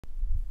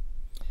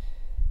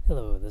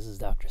Hello, this is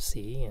Dr.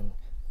 C, and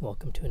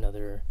welcome to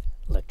another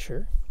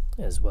lecture,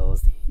 as well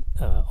as the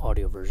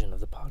audio version of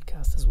the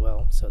podcast as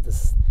well. So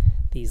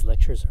these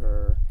lectures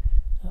are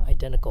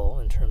identical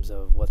in terms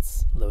of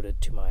what's loaded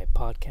to my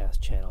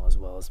podcast channel as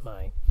well as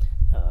my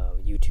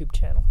YouTube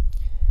channel.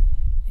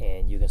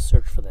 And you can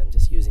search for them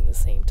just using the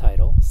same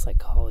title,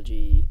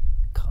 Psychology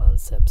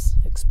Concepts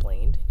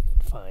Explained. You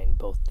can find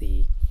both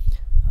the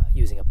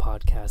using a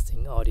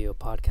audio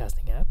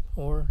podcasting app,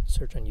 or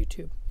search on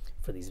YouTube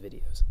for these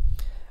videos.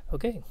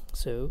 Okay,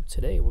 so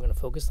today we're going to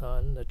focus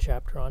on the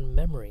chapter on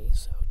memory.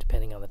 So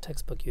depending on the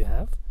textbook you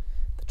have,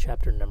 the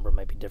chapter number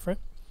might be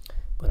different,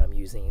 but I'm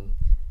using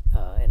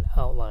an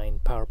outline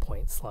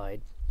PowerPoint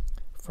slide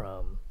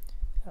from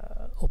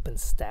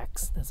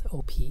OpenStax, that's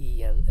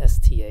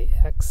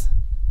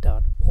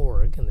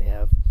OpenStax.org, and they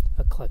have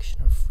a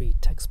collection of free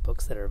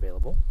textbooks that are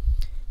available,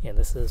 and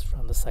this is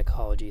from the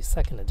Psychology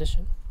 2nd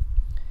edition.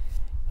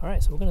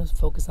 Alright, so we're going to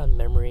focus on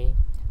memory,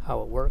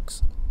 how it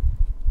works,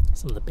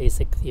 some of the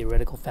basic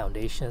theoretical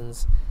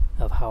foundations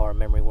of how our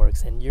memory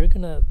works, and you're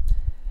going to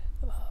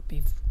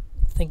be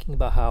thinking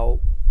about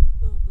how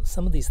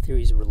some of these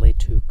theories relate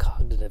to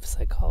cognitive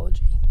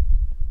psychology.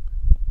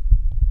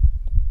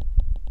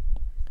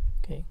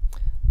 Okay,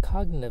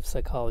 cognitive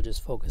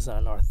psychologists focus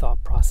on our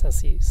thought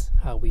processes,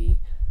 how we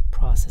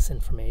process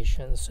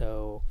information,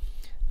 so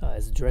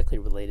it's directly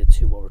related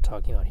to what we're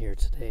talking about here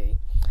today.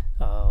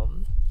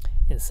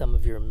 In some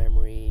of your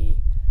memory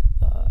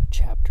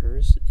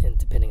chapters, and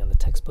depending on the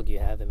textbook you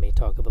have, it may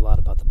talk a lot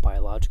about the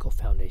biological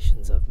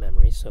foundations of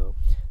memory, so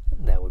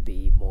that would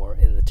be more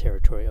in the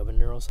territory of a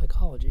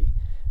neuropsychology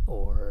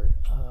or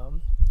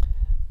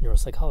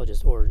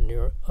neuropsychologist or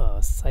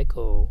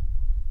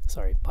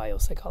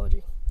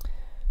biopsychology.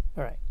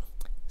 Alright,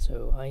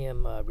 so I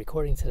am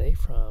recording today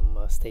from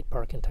State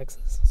Park in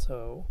Texas,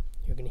 so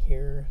you're going to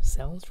hear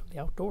sounds from the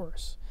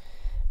outdoors.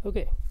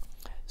 Okay,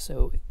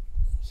 so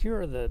here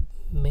are the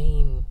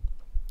main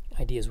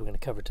ideas we're going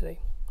to cover today.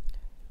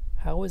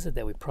 How is it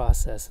that we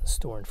process and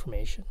store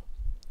information?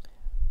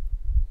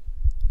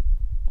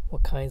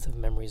 What kinds of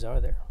memories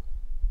are there?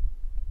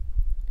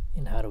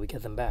 And how do we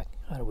get them back?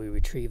 How do we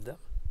retrieve them?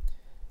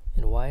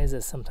 And why is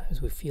it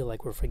sometimes we feel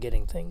like we're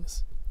forgetting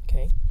things?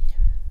 Okay.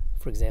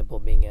 For example,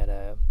 being at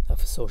a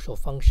social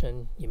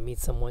function, you meet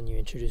someone, you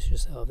introduce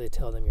yourself, they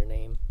tell them your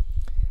name,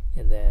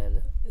 and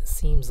then it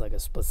seems like a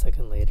split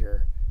second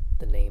later,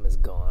 the name is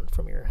gone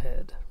from your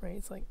head, right?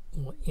 It's like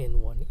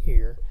in one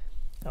ear,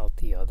 out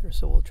the other.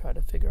 So we'll try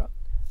to figure out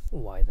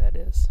why that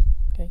is,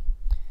 okay?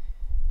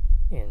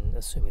 And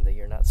assuming that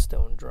you're not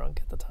stone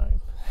drunk at the time.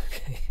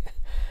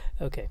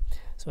 Okay,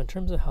 so in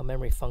terms of how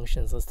memory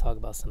functions, let's talk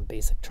about some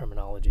basic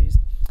terminologies.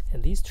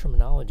 And these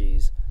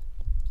terminologies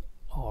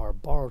are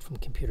borrowed from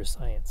computer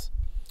science.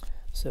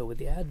 So with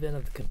the advent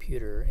of the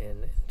computer,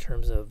 and in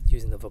terms of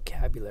using the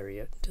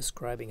vocabulary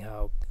describing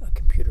how a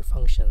computer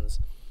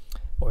functions,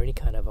 or any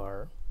kind of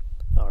our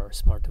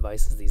smart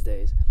devices these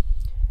days,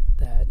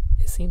 that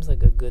it seems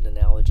like a good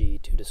analogy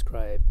to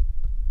describe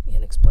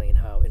and explain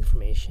how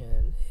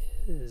information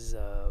is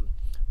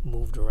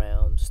moved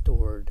around,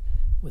 stored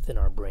within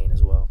our brain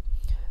as well.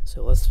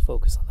 So let's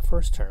focus on the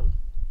first term,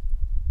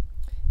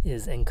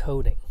 is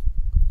encoding,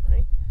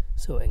 right?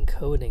 So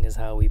encoding is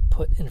how we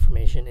put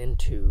information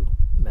into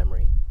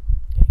memory.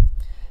 Okay?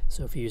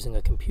 So if you're using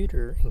a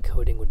computer,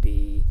 encoding would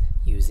be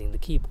using the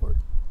keyboard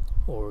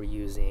or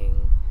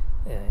using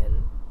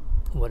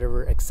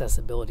whatever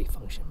accessibility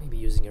function, maybe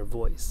using your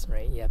voice,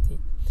 right? You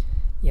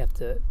have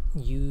to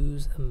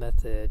use a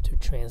method to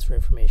transfer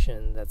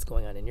information that's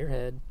going on in your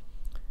head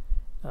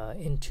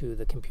into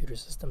the computer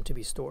system to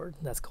be stored.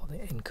 That's called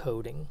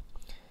encoding.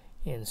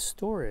 And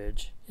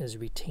storage is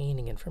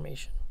retaining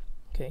information.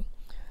 Okay,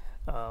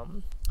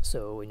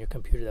 so in your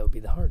computer, that would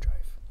be the hard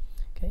drive.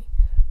 Okay,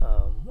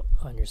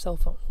 on your cell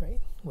phone, right?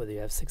 Whether you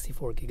have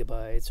 64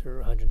 gigabytes or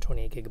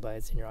 128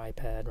 gigabytes in your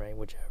iPad, right?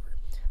 Whichever.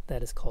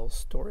 That is called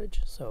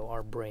storage. So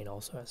our brain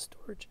also has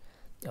storage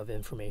of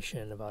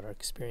information about our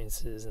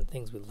experiences and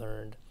things we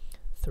learned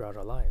throughout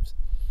our lives.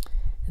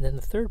 And then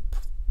the third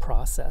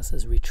process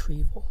is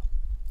retrieval.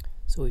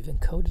 So we've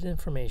encoded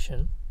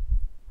information,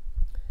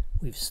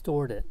 we've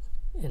stored it,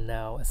 and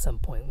now at some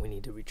point we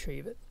need to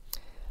retrieve it.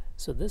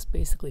 So this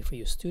basically, for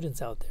you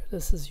students out there,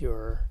 this is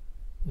your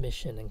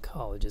mission in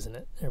college, isn't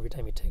it? Every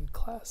time you take a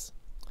class,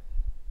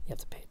 you have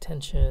to pay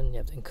attention, you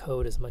have to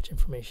encode as much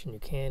information you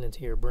can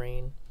into your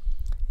brain,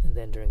 and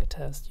then during a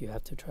test you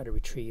have to try to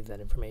retrieve that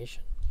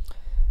information.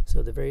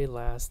 So the very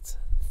last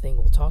thing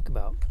we'll talk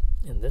about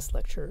in this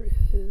lecture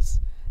is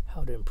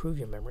how to improve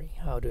your memory,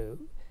 how to,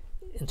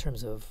 in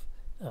terms of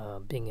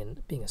being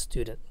a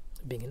student,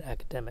 being an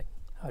academic,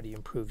 how do you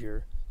improve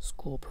your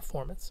school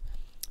performance.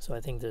 So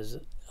I think there's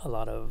a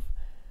lot of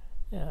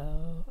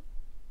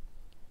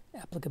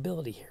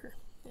applicability here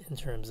in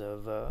terms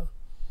of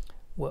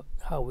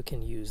how we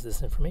can use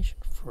this information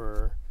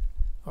for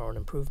our own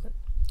improvement.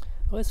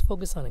 Let's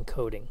focus on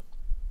encoding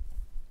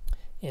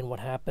and what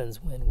happens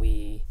when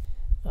we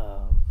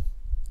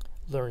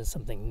learn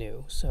something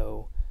new.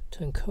 So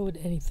to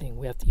encode anything,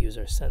 we have to use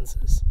our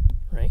senses,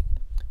 right?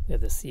 We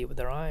have to see it with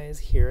our eyes,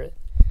 hear it.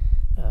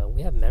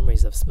 We have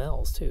memories of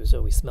smells too.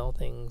 So we smell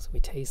things,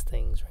 we taste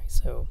things, right?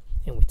 So,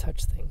 and we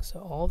touch things. So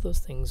all of those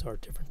things are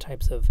different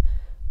types of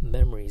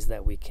memories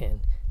that we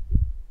can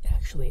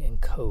actually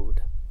encode,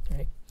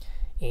 right?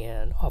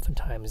 And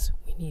oftentimes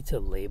we need to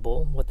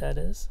label what that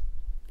is,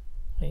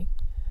 right?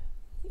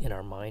 In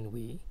our mind,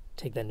 we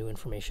take that new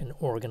information,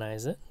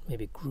 organize it,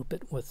 maybe group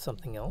it with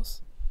something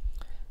else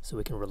so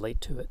we can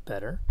relate to it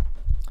better.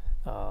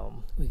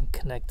 We can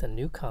connect a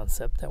new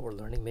concept that we're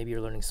learning. Maybe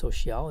you're learning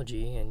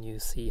sociology and you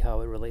see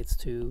how it relates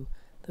to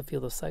the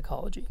field of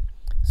psychology.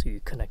 So you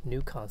connect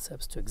new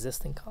concepts to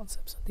existing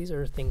concepts. These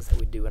are things that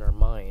we do in our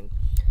mind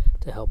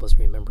to help us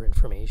remember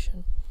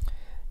information.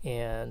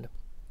 And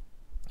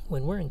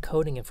when we're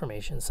encoding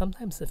information,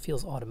 sometimes it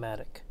feels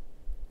automatic,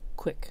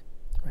 quick,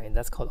 right? And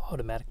that's called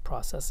automatic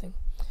processing.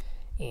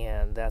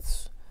 And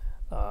that's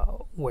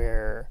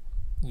where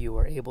you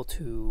are able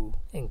to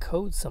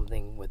encode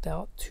something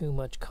without too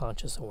much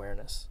conscious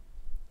awareness,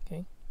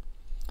 okay?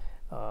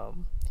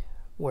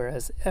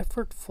 Whereas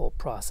effortful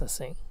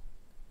processing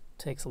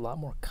takes a lot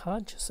more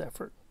conscious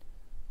effort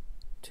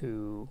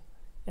to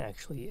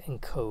actually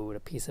encode a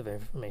piece of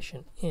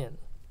information in,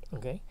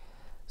 okay?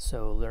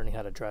 So learning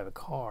how to drive a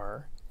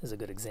car is a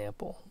good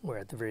example, where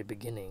at the very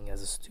beginning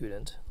as a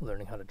student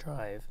learning how to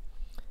drive,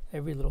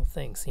 every little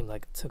thing seemed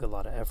like it took a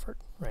lot of effort,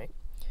 right?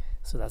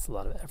 So that's a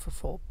lot of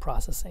effortful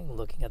processing,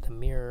 looking at the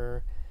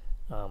mirror,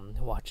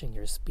 watching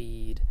your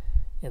speed,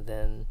 and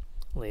then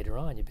later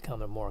on you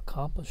become a more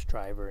accomplished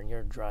driver and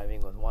you're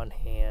driving with one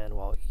hand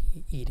while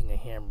eating a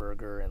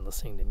hamburger and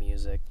listening to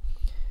music.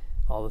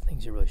 All the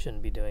things you really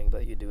shouldn't be doing,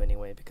 but you do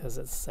anyway because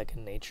it's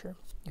second nature.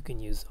 You can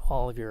use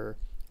all of your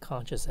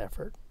conscious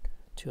effort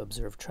to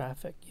observe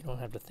traffic. You don't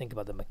have to think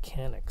about the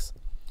mechanics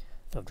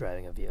of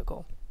driving a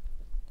vehicle.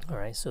 All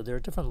right, so there are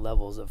different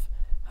levels of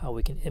how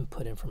we can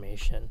input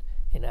information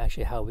and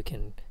actually how we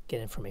can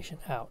get information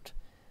out,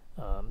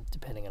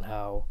 depending on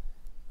how,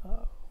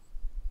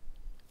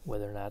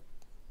 whether or not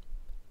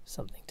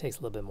something takes a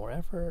little bit more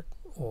effort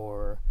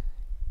or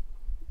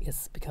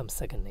it's become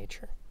second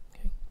nature.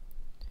 Okay,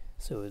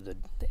 so the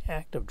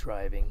act of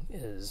driving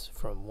is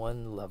from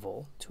one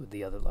level to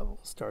the other level.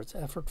 Starts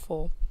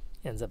effortful,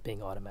 ends up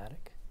being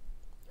automatic,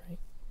 right?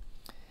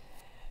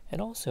 And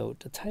also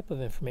the type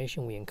of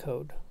information we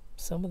encode.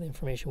 Some of the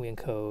information we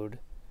encode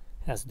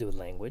has to do with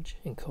language,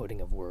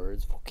 encoding of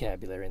words,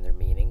 vocabulary, and their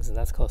meanings, and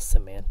that's called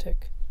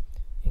semantic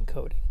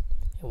encoding.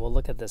 And we'll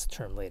look at this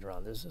term later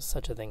on. There's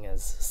such a thing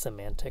as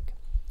semantic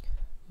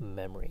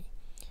memory.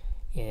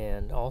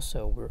 And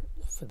also,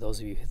 for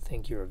those of you who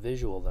think you're a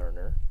visual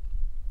learner,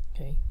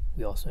 okay,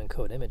 we also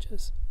encode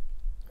images,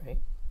 right?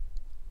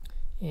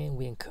 And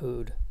we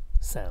encode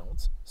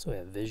sounds. So we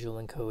have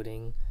visual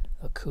encoding,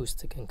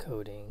 acoustic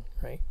encoding,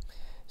 right?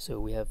 So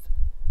we have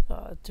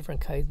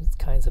different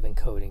kinds of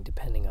encoding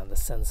depending on the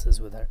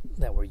senses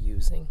that we're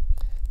using.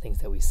 Things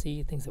that we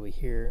see, things that we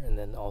hear, and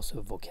then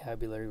also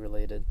vocabulary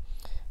related.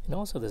 And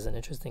also there's an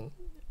interesting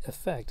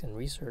effect in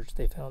research.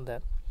 They found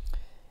that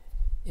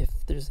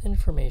if there's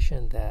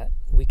information that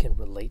we can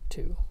relate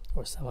to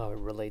or somehow it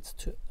relates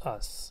to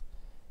us,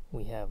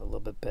 we have a little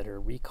bit better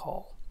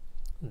recall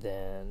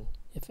than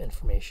if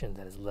information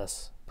that is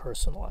less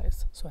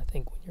personalized. So I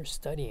think when you're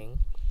studying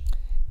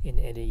in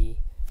any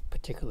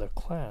particular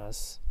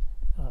class,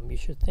 you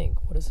should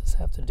think, what does this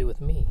have to do with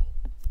me,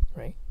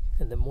 right?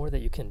 And the more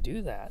that you can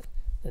do that,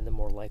 then the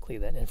more likely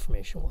that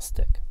information will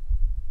stick.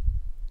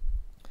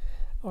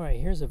 All right,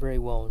 here's a very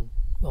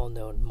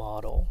well-known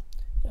model,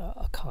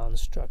 a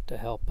construct to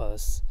help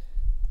us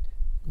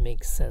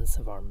make sense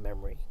of our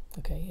memory,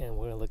 okay? And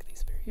we're going to look at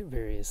these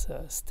various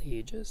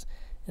stages,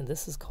 and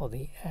this is called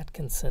the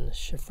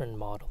Atkinson-Shiffrin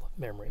model of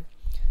memory.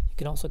 You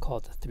can also call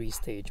it the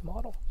three-stage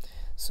model.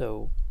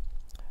 So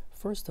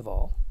first of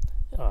all,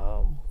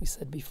 we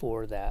said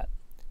before that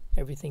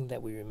everything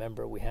that we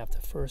remember, we have to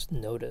first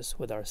notice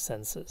with our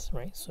senses,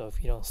 right? So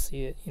if you don't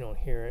see it, you don't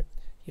hear it,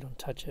 you don't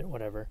touch it,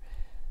 whatever,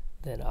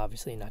 then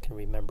obviously you're not going to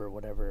remember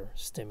whatever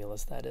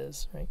stimulus that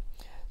is, right?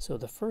 So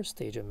the first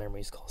stage of memory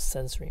is called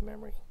sensory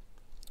memory.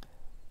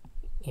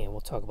 And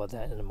we'll talk about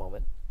that in a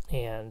moment.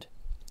 And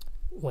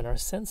when our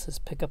senses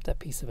pick up that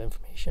piece of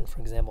information, for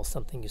example,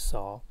 something you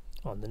saw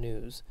on the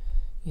news,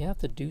 you have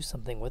to do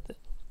something with it.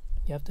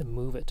 You have to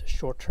move it to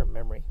short-term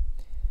memory.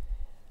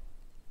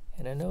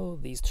 And I know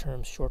these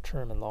terms,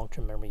 short-term and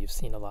long-term memory, you've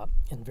seen a lot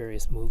in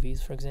various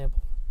movies, for example.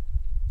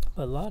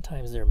 But a lot of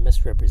times they're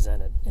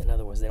misrepresented. In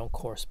other words, they don't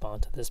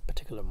correspond to this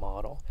particular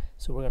model.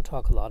 So we're going to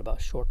talk a lot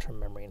about short-term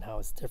memory and how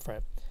it's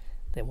different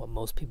than what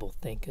most people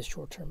think is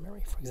short-term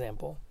memory. For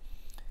example,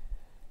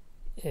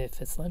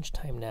 if it's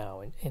lunchtime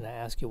now and I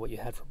ask you what you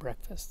had for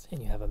breakfast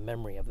and you have a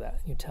memory of that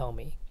and you tell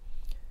me,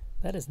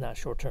 that is not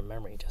short-term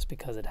memory just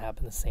because it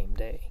happened the same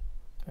day,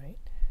 right?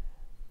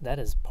 That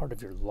is part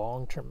of your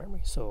long-term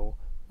memory. So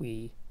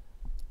we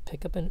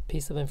pick up a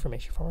piece of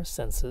information from our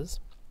senses.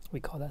 We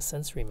call that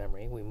sensory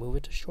memory. We move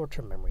it to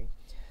short-term memory.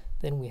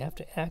 Then we have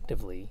to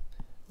actively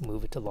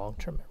move it to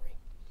long-term memory.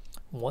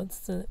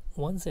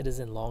 Once it is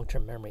in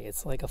long-term memory,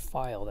 it's like a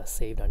file that's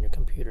saved on your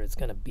computer. It's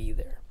going to be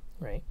there.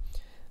 right?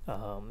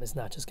 It's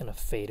not just going to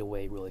fade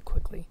away really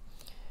quickly.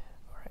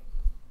 All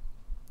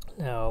right.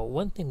 Now,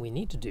 one thing we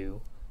need to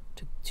do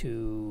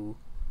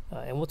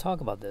and we'll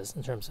talk about this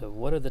in terms of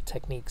what are the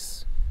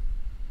techniques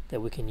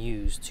that we can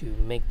use to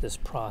make this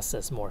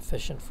process more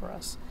efficient for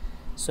us.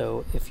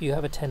 So if you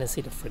have a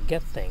tendency to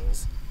forget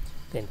things,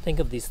 then think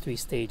of these 3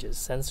 stages: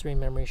 sensory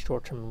memory,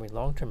 short-term memory,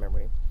 long-term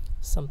memory.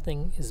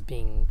 Something is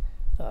being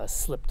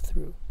slipped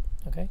through,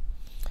 okay?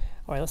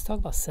 All right, let's talk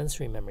about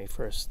sensory memory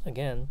first.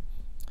 Again,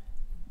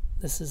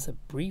 this is a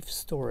brief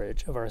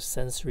storage of our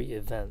sensory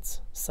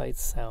events,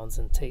 sights, sounds,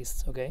 and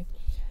tastes, okay?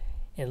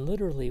 And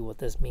literally what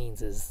this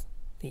means is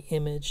the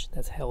image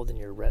that's held in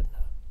your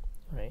retina,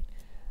 right?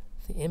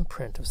 The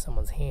imprint of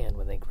someone's hand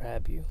when they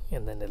grab you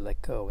and then they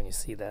let go and you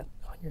see that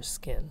on your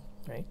skin,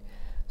 right?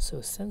 So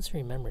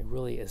sensory memory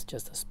really is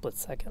just a split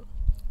second,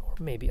 or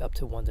maybe up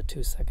to 1 to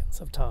 2 seconds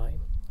of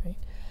time, right?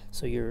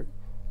 So you're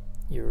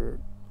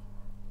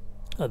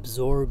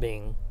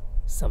absorbing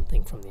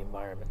something from the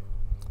environment.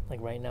 Like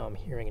right now I'm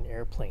hearing an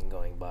airplane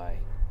going by,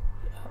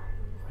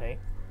 right?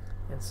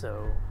 And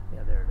so,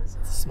 yeah, there it is.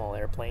 It's a small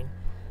airplane.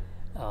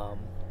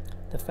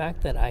 The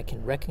fact that I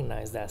can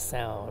recognize that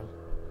sound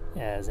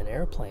as an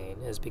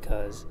airplane is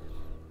because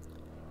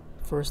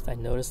first I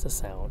noticed the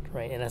sound,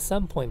 right? And at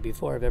some point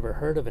before I've ever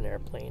heard of an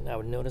airplane, I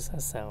would notice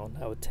that sound,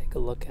 I would take a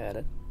look at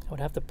it, I would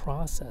have to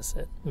process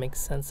it, make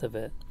sense of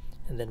it,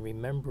 and then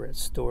remember it,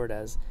 store it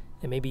as,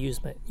 and maybe use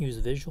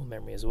visual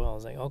memory as well.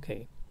 It's like,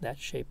 okay, that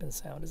shape and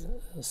sound is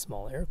a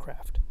small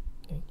aircraft,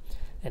 okay?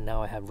 And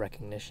now I have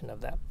recognition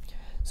of that.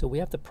 So we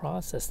have to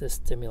process this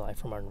stimuli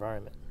from our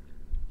environment,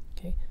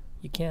 okay?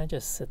 You can't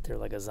just sit there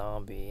like a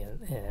zombie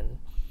and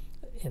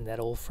in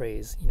that old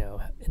phrase, you know,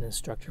 an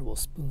instructor will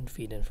spoon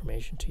feed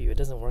information to you. It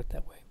doesn't work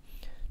that way.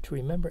 To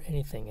remember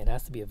anything, it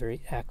has to be a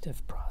very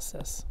active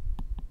process,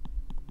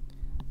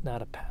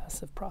 not a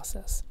passive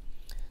process.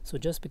 So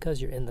just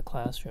because you're in the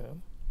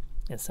classroom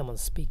and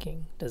someone's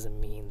speaking doesn't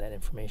mean that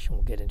information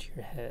will get into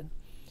your head.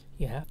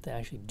 You have to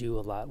actually do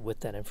a lot with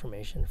that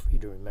information for you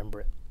to remember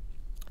it.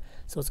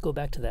 So let's go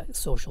back to that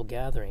social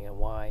gathering and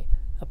why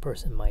a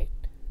person might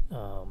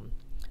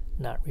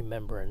not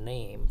remember a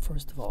name.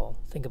 First of all,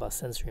 think about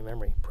sensory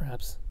memory.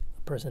 Perhaps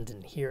a person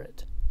didn't hear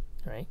it,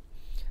 right?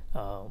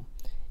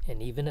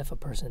 And even if a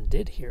person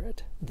did hear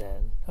it,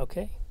 then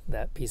okay,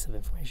 that piece of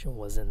information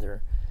was in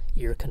their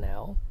ear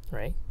canal,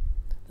 right?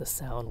 The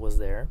sound was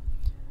there,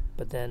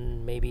 but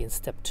then maybe in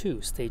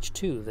stage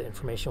two, the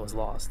information was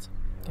lost,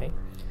 okay?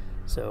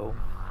 So,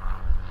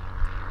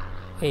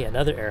 hey,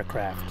 another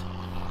aircraft.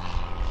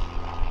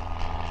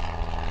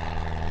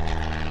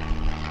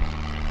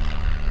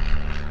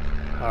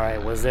 All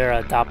right, was there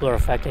a Doppler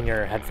effect in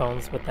your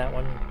headphones with that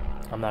one?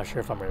 I'm not sure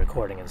if I'm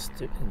recording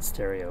in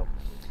stereo.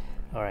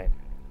 All right,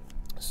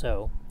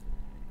 so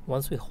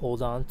once we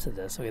hold on to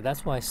this, okay,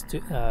 that's why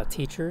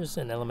teachers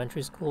in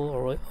elementary school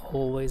are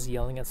always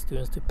yelling at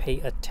students to pay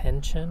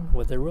attention.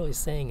 What they're really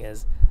saying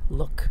is,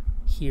 look,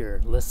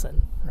 hear,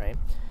 listen, right?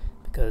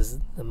 Because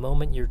the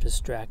moment you're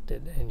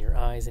distracted and your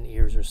eyes and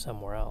ears are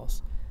somewhere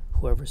else,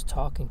 whoever's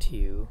talking to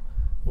you,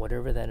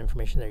 whatever that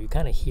information there, you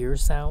kind of hear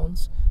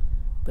sounds,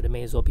 but it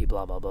may as well be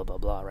blah, blah, blah, blah,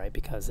 blah, right?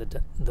 Because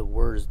the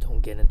words don't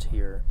get into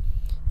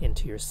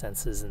your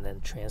senses and then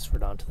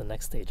transferred on to the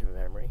next stage of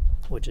memory,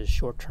 which is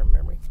short-term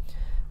memory.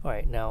 All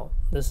right, now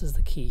this is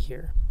the key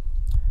here.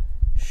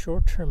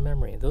 Short-term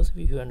memory, those of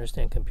you who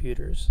understand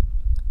computers,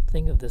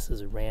 think of this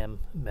as RAM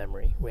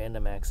memory,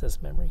 random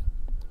access memory,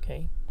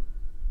 okay?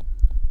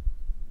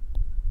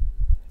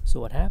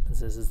 So what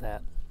happens is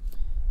that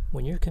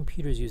when your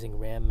computer is using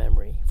RAM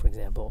memory, for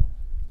example,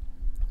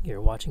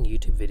 you're watching a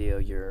YouTube video,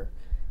 you're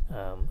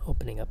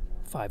opening up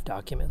 5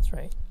 documents,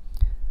 right?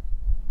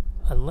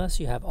 Unless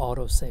you have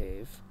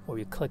autosave or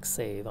you click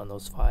save on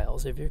those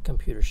files, if your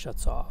computer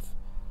shuts off,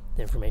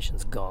 the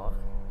information's gone,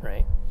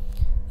 right?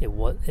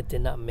 It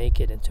did not make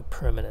it into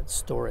permanent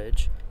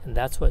storage, and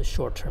that's what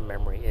short-term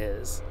memory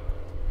is.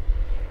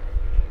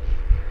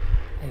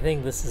 I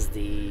think this is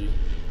the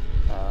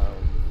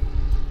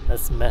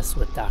let's mess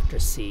with Dr.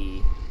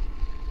 C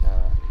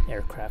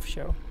aircraft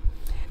show.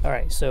 All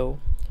right, so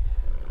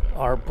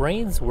our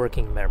brain's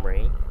working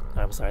memory,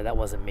 I'm sorry, that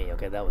wasn't me,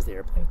 okay, that was the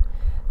airplane.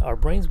 Our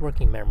brain's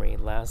working memory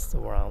lasts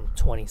around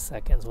 20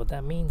 seconds. What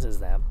that means is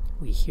that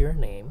we hear a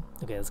name.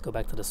 Okay, let's go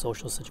back to the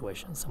social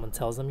situation. Someone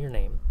tells them your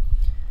name,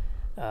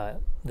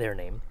 their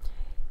name.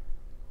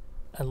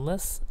 And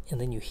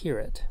then you hear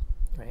it,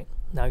 right?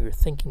 Now you're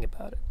thinking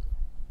about it.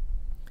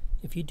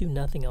 If you do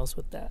nothing else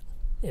with that,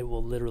 it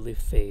will literally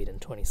fade in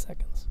 20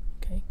 seconds,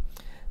 okay?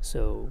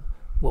 So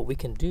what we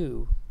can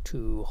do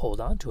to hold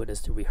on to it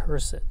is to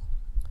rehearse it.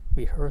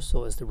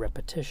 Rehearsal is the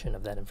repetition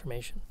of that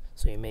information.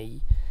 So you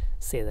may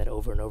say that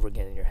over and over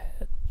again in your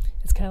head.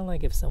 It's kind of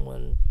like if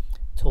someone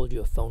told you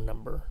a phone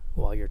number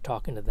while you're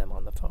talking to them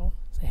on the phone.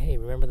 Say, hey,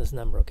 remember this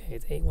number, okay?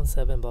 It's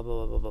 817, blah,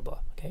 blah, blah, blah, blah, blah,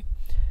 okay?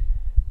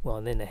 Well,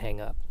 and then they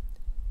hang up.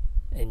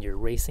 And you're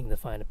racing to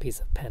find a piece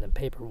of pen and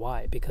paper.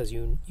 Why? Because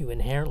you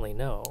inherently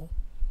know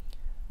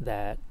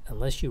that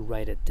unless you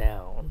write it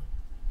down,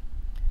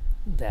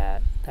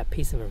 that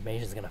piece of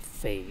information is going to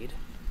fade,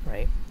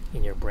 right,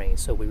 in your brain.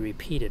 So we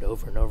repeat it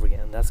over and over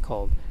again. That's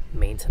called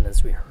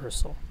maintenance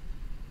rehearsal.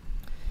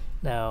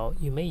 Now,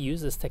 you may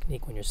use this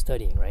technique when you're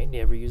studying, right?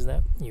 You ever use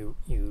that? You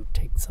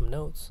take some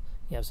notes,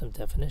 you have some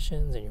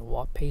definitions, and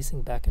you're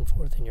pacing back and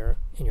forth in your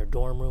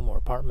dorm room or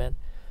apartment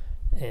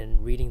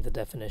and reading the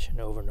definition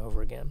over and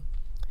over again.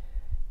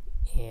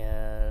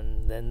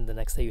 And then the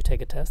next day you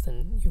take a test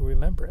and you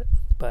remember it.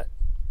 But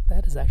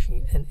that is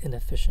actually an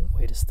inefficient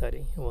way to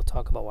study, and we'll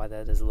talk about why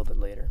that is a little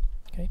bit later.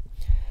 Okay?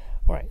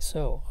 All right,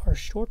 so our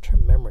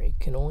short-term memory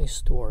can only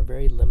store a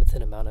very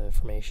limited amount of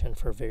information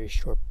for a very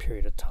short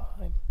period of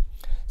time.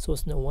 So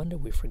it's no wonder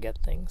we forget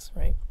things,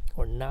 right?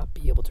 Or not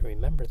be able to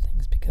remember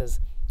things, because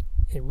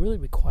it really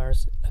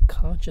requires a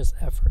conscious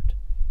effort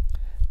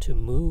to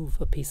move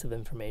a piece of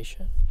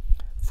information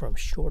from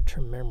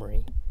short-term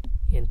memory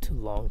into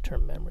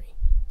long-term memory.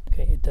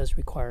 Okay, it does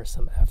require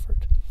some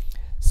effort.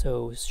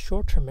 So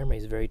short-term memory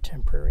is very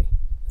temporary.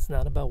 It's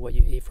not about what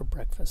you ate for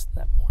breakfast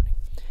that morning.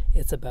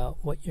 It's about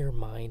what your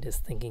mind is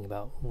thinking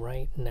about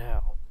right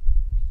now.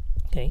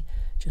 Okay,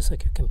 just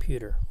like your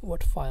computer,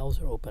 what files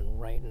are open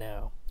right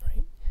now,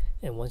 right?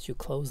 And once you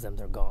close them,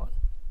 they're gone.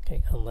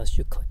 Okay, unless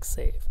you click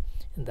save.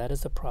 And that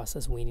is the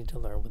process we need to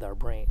learn with our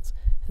brains,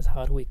 is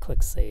how do we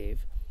click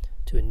save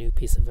to a new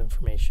piece of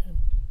information.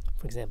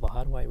 For example,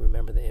 how do I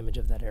remember the image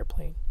of that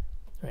airplane,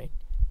 right?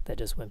 That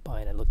just went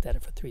by and I looked at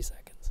it for 3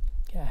 seconds.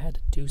 Okay, I had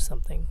to do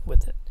something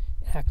with it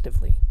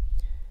actively.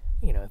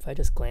 You know, if I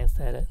just glanced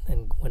at it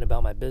and went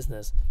about my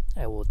business,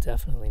 I will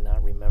definitely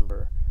not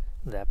remember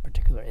that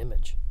particular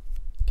image.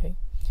 Okay,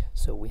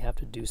 so we have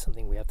to do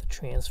something. We have to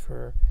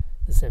transfer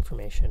this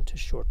information to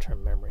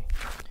short-term memory.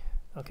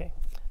 Okay,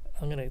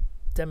 I'm going to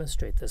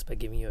demonstrate this by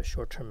giving you a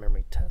short-term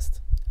memory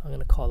test. I'm going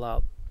to call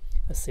out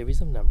a series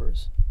of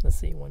numbers. Let's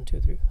see, 1, 2,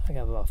 3. I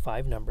have about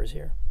 5 numbers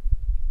here.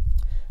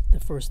 The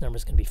first number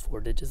is going to be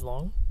 4 digits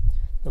long.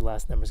 The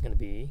last number is going to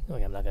be,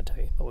 okay, I'm not going to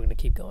tell you, but we're going to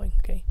keep going,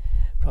 okay?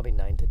 Probably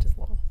 9 digits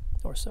long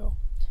or so.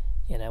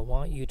 And I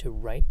want you to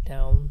write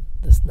down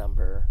this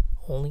number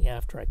only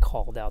after I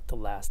called out the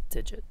last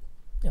digit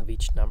of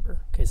each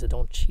number. Okay, so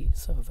don't cheat.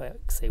 So if I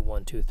say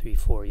 1, 2, 3,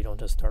 4, you don't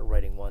just start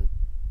writing 1,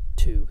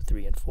 2,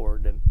 3, and 4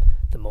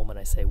 the moment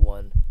I say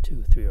 1,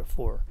 2, 3, or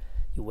 4.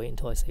 You wait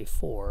until I say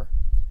 4,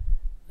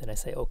 then I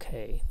say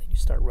okay, then you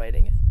start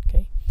writing it.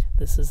 Okay,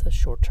 this is a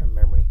short-term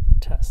memory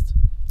test.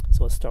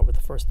 So let's start with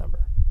the first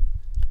number.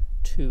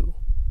 2,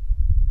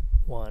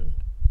 1,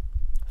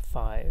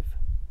 5,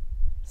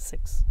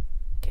 6.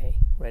 Okay,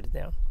 write it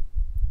down.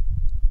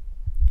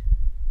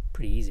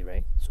 Pretty easy,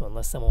 right? So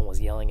unless someone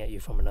was yelling at you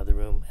from another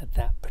room at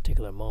that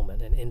particular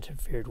moment and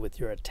interfered with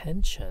your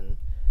attention,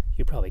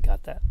 you probably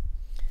got that.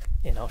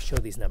 And I'll show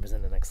these numbers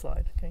in the next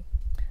slide. Okay.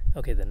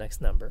 Okay, the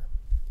next number.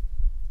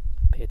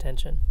 Pay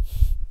attention.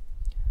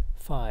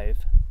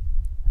 5,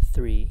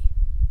 3,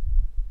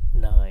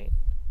 9,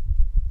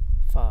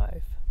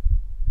 5,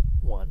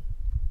 1.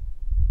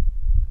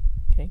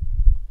 Okay.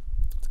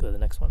 Let's go to the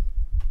next one.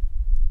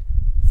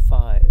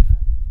 5,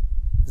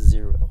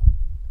 0,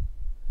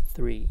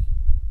 3,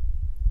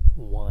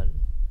 1,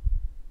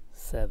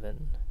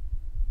 7,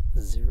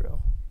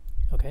 0.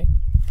 Okay?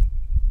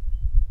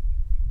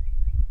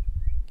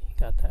 You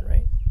got that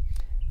right?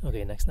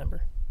 Okay, next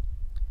number.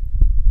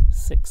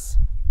 6,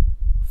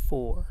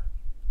 4,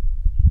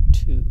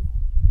 2,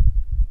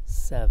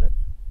 7,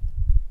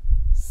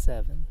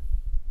 7,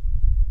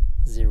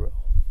 0,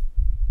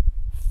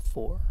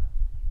 4.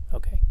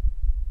 Okay.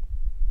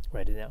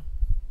 Write it down.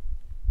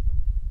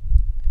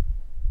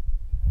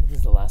 This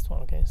is the last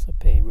one, okay? So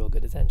pay real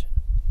good attention.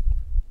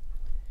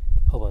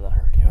 Hope I'm not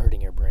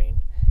hurting your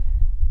brain.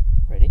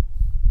 Ready?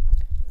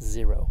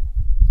 0,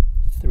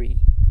 3,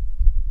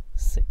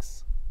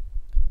 6,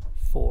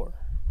 4,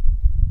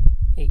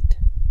 8,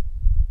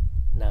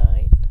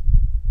 9,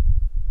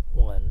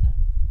 1,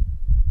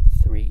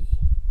 3.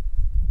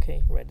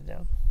 Okay, write it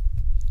down.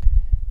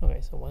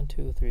 Okay, so 1,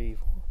 2, 3,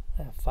 4.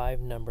 I have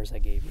 5 numbers I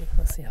gave you.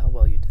 Let's see how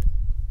well you did.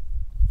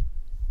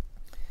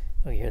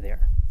 Okay, here they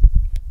are.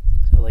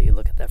 So I'll let you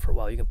look at that for a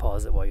while. You can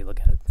pause it while you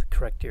look at it to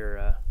correct your,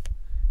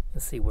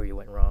 and see where you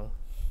went wrong.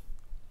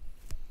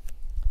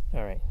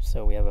 All right,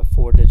 so we have a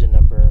 4-digit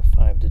number,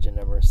 5-digit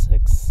number,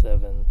 6,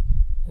 7,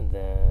 and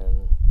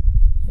then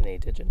an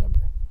 8-digit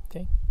number.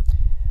 Okay,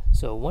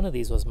 so one of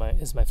these is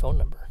my phone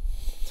number.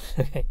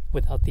 Okay,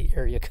 without the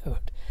area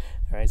code.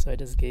 All right, so I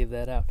just gave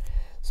that out.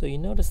 So you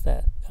notice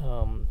that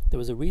there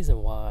was a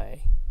reason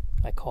why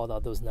I called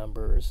out those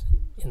numbers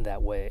in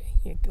that way.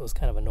 It was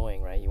kind of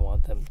annoying, right? You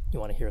want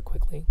to hear it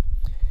quickly.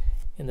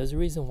 And there's a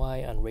reason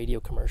why on radio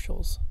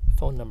commercials,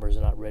 phone numbers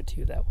are not read to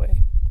you that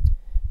way.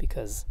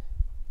 Because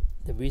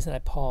the reason I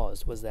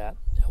paused was that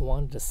I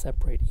wanted to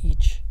separate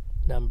each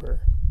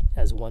number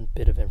as one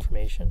bit of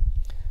information.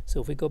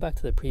 So if we go back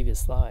to the previous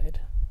slide,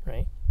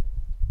 right?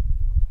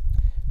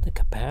 The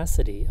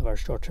capacity of our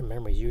short-term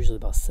memory is usually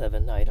about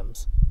 7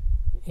 items.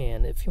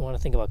 And if you want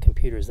to think about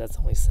computers, that's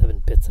only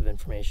 7 bits of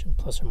information,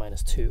 plus or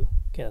minus 2.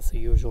 Okay, that's the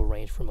usual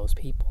range for most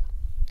people.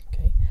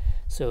 Okay,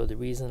 so the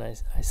reason I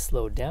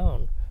slowed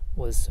down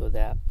was so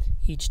that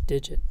each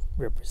digit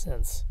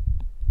represents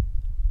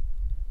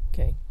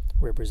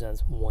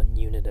one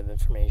unit of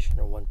information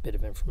or one bit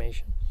of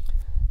information.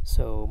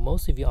 So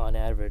most of you on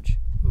average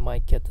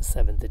might get the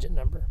 7-digit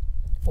number,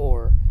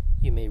 or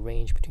you may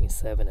range between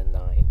 7 and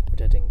 9,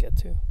 which I didn't get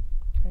to,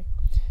 right?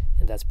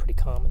 And that's pretty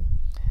common.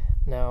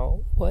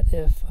 Now, what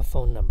if a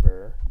phone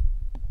number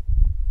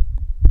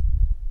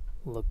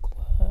looked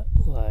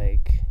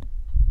like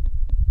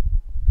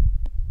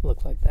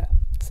that?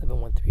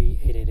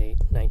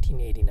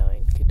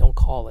 713-888-1989. Okay, don't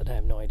call it. I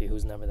have no idea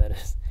whose number that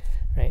is,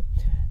 right?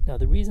 Now,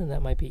 the reason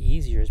that might be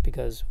easier is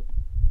because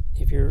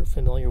if you're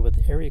familiar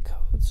with area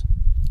codes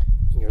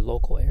in your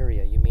local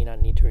area, you may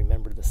not need to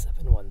remember the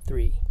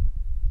 713,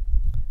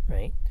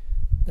 right?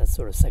 That's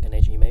sort of second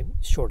nature. You may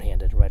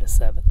shorthand it, write a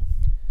 7.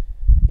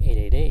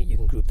 888, you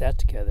can group that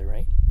together,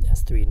 right?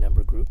 As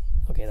 3-number group.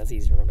 Okay, that's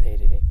easy to remember,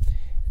 888.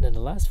 And then the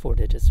last 4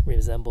 digits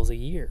resembles a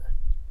year.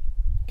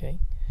 Okay?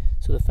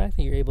 So the fact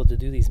that you're able to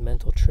do these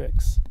mental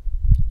tricks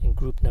and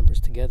group numbers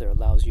together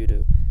allows you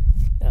to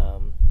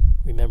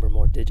remember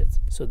more digits.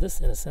 So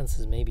this, in a sense,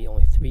 is maybe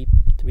only three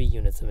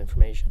units of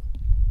information.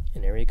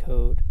 An area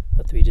code,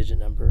 a 3-digit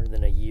number,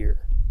 then a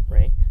year,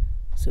 right?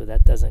 So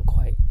that doesn't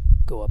quite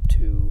go up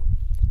to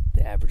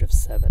the average of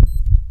 7,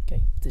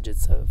 okay,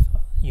 digits of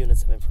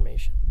units of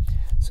information.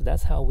 So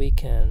that's how we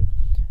can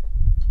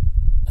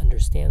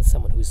understand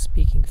someone who's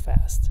speaking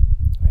fast,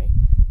 right?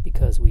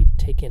 Because we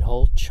take in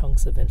whole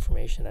chunks of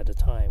information at a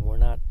time. We're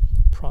not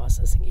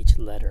processing each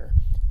letter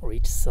or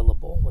each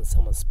syllable when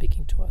someone's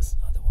speaking to us.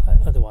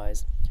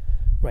 Otherwise,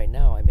 right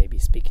now I may be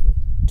speaking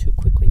too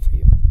quickly for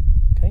you,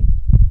 okay?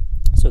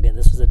 So again,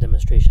 this was a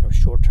demonstration of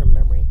short-term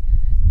memory,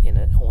 and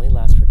it only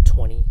lasts for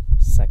 20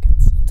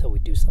 seconds until we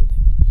do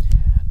something.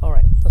 All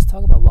right, let's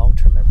talk about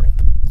long-term memory.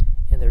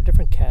 And there are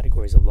different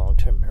categories of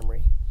long-term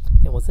memory.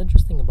 And what's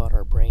interesting about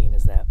our brain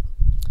is that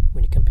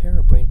when you compare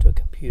our brain to a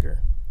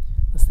computer,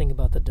 let's think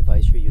about the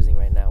device you're using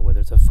right now, whether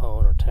it's a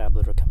phone or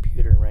tablet or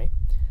computer, right?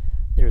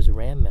 There's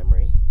RAM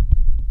memory.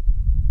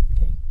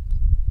 Okay.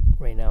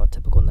 Right now, a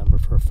typical number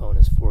for a phone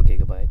is 4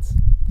 gigabytes.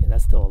 Okay,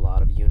 that's still a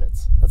lot of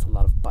units. That's a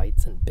lot of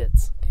bytes and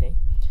bits, okay?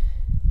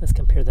 Let's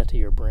compare that to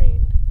your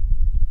brain.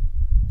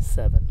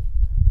 7.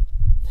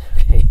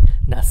 Okay,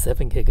 not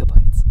 7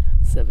 gigabytes,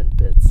 7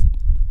 bits.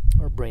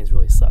 Our brains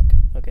really suck,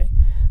 okay?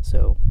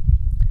 So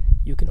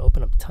you can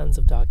open up tons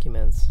of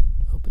documents,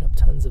 open up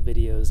tons of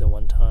videos at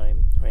one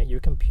time, right? Your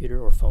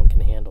computer or phone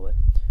can handle it,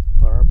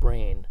 but our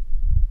brain,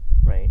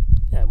 right,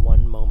 at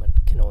one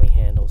moment can only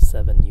handle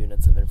 7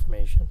 units of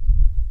information.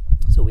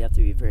 So we have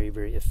to be very,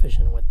 very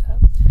efficient with that.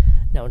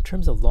 Now, in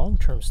terms of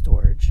long-term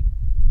storage,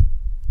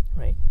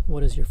 right,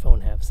 what does your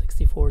phone have?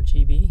 64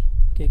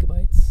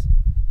 gigabytes,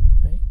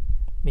 right?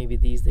 Maybe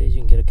these days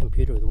you can get a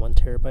computer with 1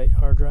 terabyte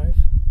hard drive,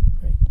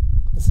 right?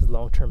 This is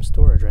long-term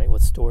storage, right?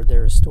 What's stored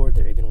there is stored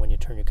there, even when you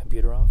turn your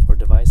computer off or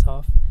device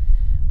off.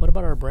 What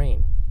about our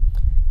brain?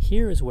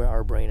 Here is where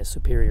our brain is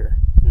superior.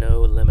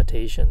 No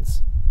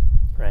limitations,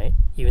 right?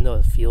 Even though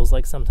it feels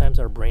like sometimes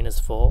our brain is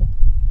full,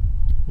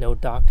 no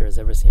doctor has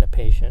ever seen a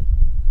patient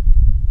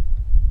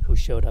who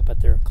showed up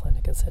at their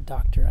clinic and said,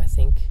 "Doctor, I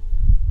think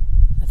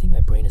my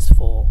brain is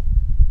full.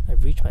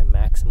 I've reached my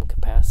maximum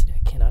capacity.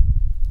 I cannot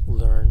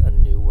learn a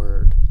new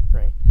word,"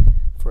 right?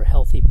 For a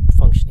healthy,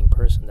 functioning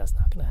person, that's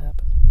not going to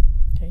happen.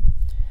 Okay?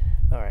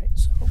 All right,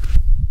 so...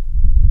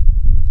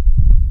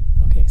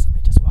 Okay,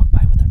 somebody just walked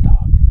by with their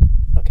dog.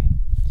 Okay,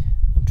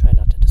 I'm trying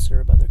not to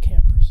disturb other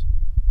campers,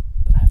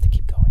 but I have to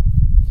keep going.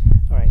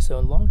 All right, so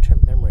in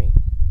long-term memory,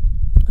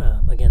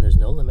 again, there's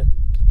no limit,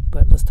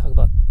 but let's talk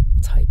about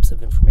types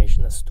of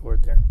information that's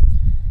stored there.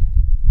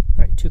 All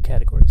right, 2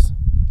 categories.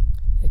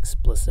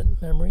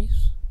 Explicit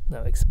memories.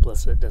 Now,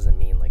 explicit doesn't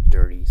mean like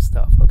dirty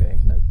stuff, okay?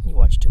 You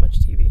watch too much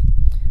TV.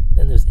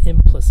 Then there's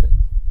implicit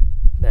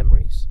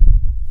memories,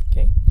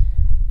 okay?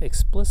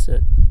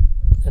 Explicit,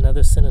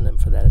 another synonym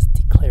for that is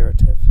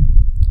declarative.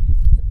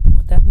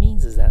 What that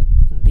means is that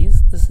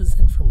this is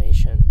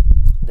information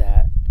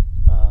that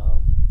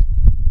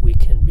we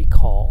can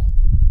recall,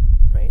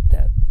 right?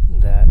 That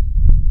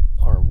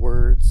are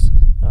words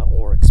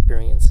or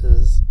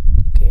experiences,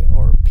 okay,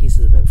 or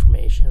pieces of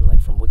information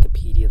like from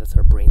Wikipedia. That's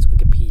our brain's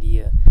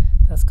Wikipedia.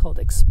 That's called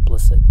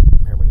explicit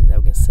memory, that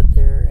we can sit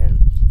there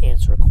and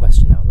answer a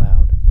question out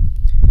loud.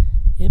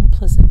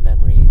 Implicit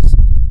memories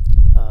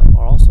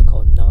are also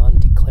called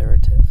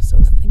non-declarative.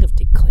 So think of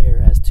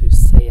declare as to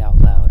say out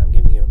loud. I'm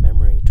giving you a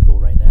memory tool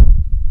right now.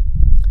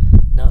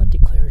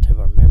 Non-declarative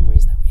are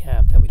memories that we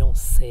have that we don't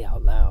say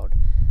out loud.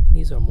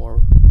 These are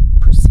more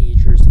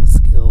procedures and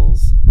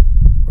skills,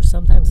 or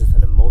sometimes it's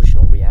an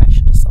emotional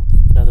reaction to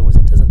something. In other words,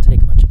 it doesn't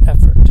take much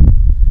effort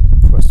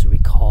for us to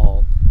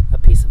recall a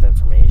piece of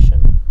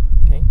information.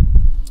 Okay?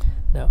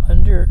 Now,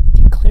 under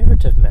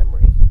declarative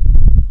memory,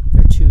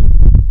 there are 2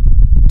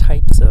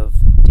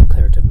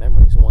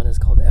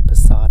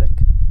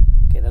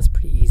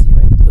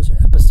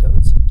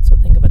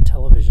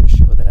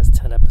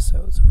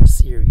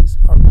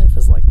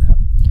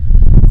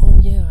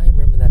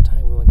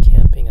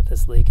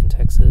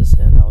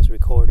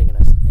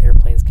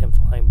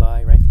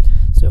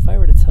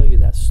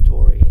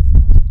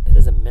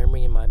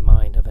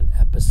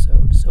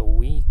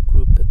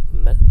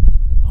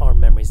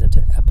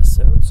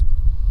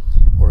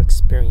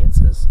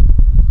 experiences.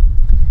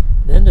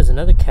 Then there's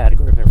another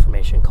category of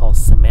information called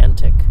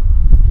semantic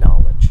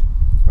knowledge,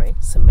 right?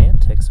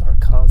 Semantics are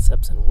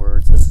concepts and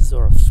words. This is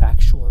sort of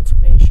factual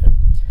information.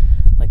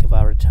 Like if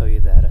I were to tell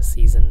you that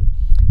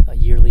a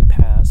yearly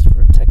pass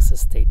for Texas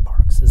State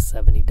Parks is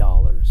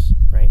 $70,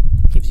 right?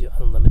 Gives you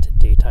unlimited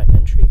daytime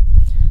entry.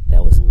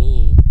 That was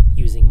me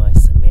using my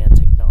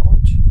semantic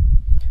knowledge.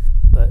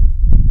 But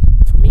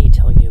for me,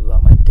 telling you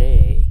about my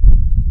day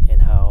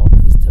and how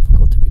it was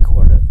difficult to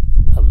record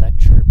a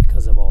lecture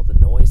because of all the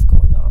noise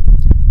going on,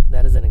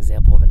 that is an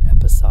example of an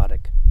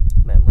episodic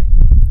memory,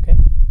 okay?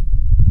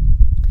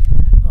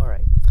 All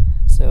right,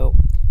 so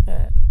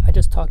I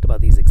just talked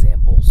about these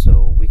examples,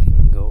 so we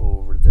can go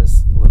over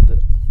this a little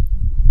bit.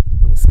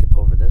 We can skip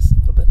over this a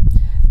little bit.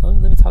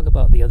 Let me talk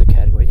about the other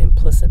category,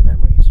 implicit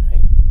memories,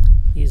 right?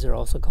 These are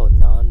also called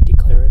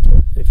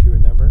non-declarative, if you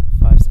remember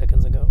 5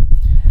 seconds ago.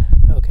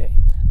 Okay,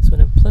 so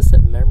an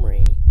implicit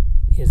memory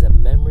is a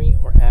memory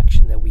or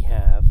action that we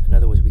have. In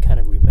other words, we kind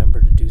of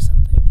remember to do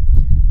something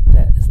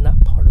that is not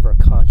part of our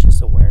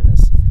conscious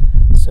awareness.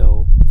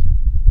 So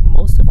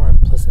most of our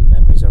implicit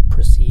memories are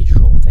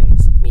procedural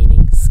things,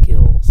 meaning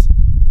skills,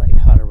 like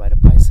how to ride a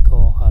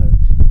bicycle, how to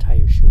tie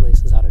your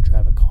shoelaces, how to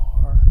drive a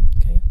car,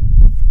 okay?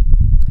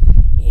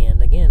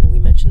 And again, we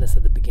mentioned this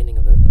at the beginning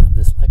of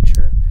this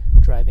lecture,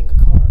 driving a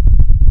car.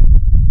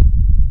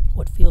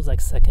 What feels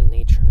like second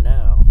nature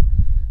now,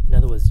 in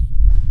other words,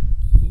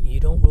 you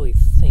don't really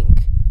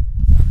think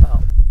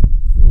about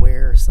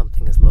where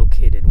something is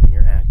located when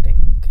you're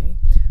acting, okay?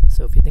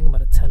 So if you think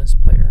about a tennis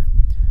player,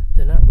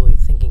 they're not really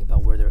thinking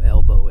about where their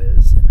elbow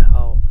is and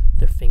how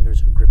their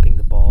fingers are gripping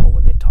the ball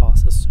when they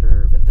toss a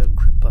serve and their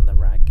grip on the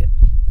racket.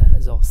 That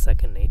is all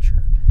second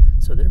nature.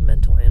 So their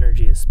mental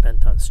energy is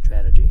spent on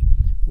strategy.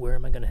 Where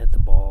am I going to hit the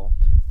ball?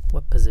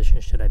 What position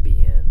should I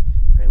be in?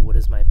 Right? What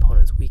is my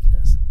opponent's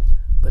weakness?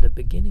 But a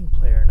beginning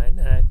player, and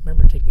I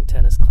remember taking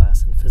tennis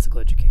class in physical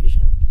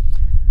education,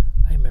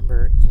 I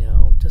remember,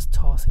 just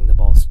tossing the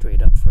ball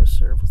straight up for a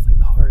serve was like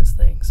the hardest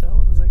thing.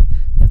 So it was like,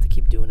 you have to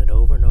keep doing it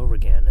over and over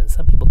again. And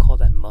some people call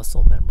that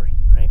muscle memory,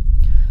 right?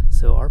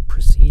 So our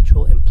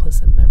procedural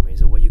implicit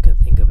memories are what you can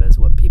think of as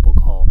what people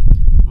call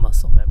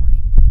muscle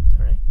memory,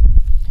 all right?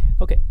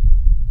 Okay,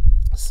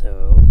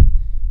 so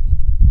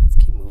let's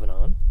keep moving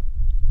on.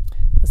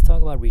 Let's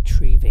talk about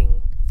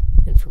retrieving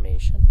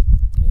information,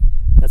 okay?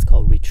 That's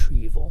called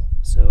retrieval.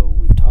 So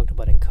we've talked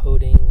about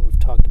encoding, we've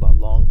talked about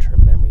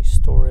long-term memory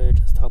storage,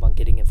 let's talk about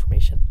getting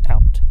information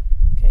out,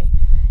 okay?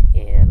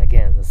 And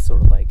again, this is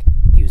sort of like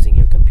using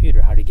your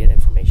computer. How do you get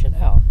information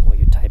out? Well,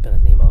 you type in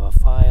the name of a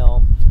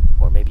file,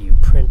 or maybe you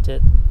print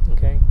it,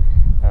 okay?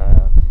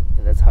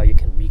 And that's how you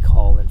can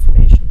recall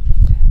information.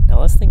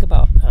 Now let's think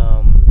about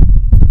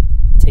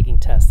taking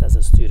tests as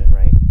a student,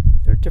 right?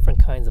 There are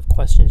different kinds of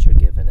questions you're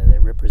given, and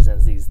it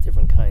represents these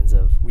different kinds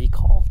of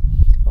recall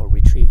or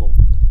retrieval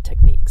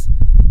techniques.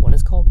 One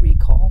is called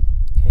recall,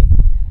 okay?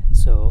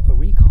 So a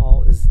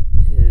recall is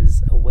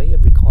a way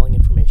of recalling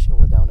information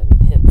without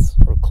any hints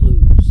or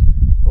clues,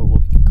 or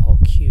what we can call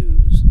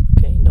cues,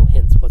 okay? No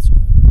hints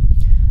whatsoever.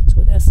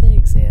 So an essay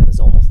exam is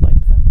almost like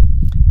that.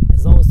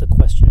 As long as the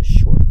question is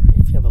short, right?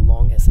 If you have a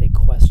long essay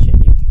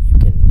question, you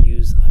can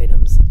use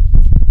items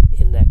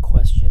in that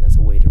question as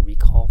a way to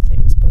recall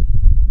things, but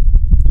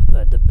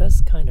the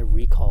best kind of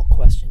recall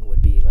question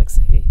would be, like,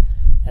 say,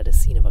 at a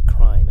scene of a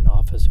crime, an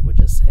officer would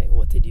just say,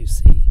 "What did you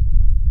see?"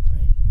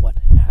 Right? What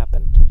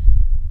happened?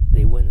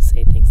 They wouldn't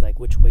say things like,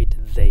 "Which way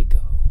did they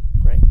go?"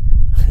 Right?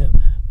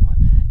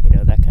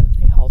 That kind of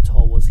thing. How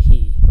tall was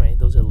he? Right?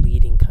 Those are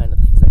leading kind of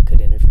things that could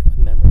interfere with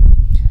memory.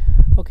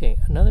 Okay,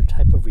 another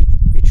type of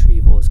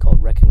retrieval is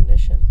called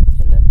recognition.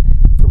 And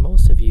for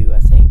most of you, I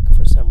think,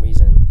 for some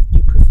reason,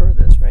 you prefer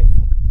this, right?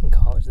 In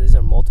college, these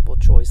are multiple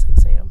choice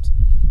exams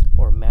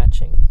or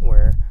matching,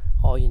 where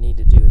all you need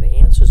to do, the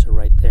answers are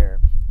right there.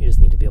 You just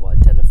need to be able to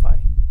identify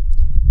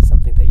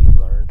something that you've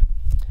learned.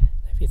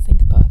 If you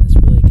think about it, it's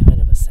really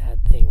kind of a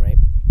sad thing, right?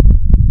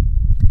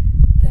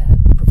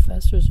 That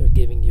professors are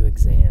giving you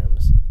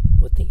exams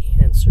with the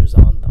answers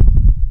on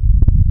them.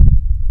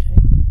 Okay?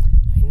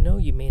 I know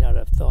you may not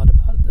have thought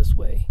about it this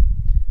way,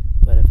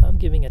 but if I'm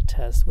giving a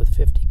test with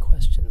 50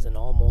 questions and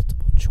all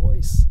multiple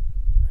choice,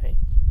 right?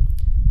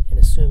 And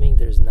assuming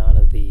there's none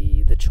of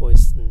the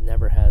choice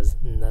never has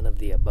none of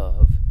the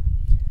above,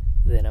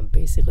 then I'm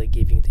basically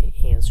giving the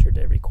answer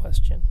to every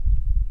question.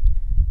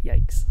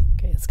 Yikes.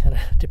 Okay, it's kind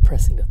of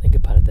depressing to think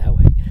about it that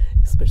way,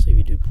 especially if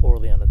you do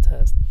poorly on a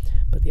test.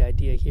 But the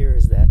idea here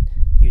is that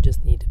you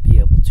just need to be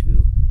able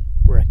to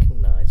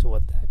recognize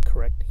what that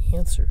correct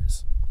answer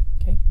is.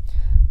 Okay?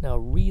 Now,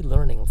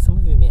 relearning, some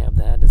of you may have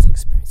had this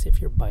experience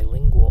if you're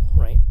bilingual,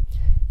 right?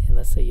 And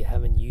let's say you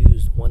haven't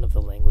used one of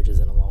the languages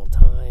in a long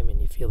time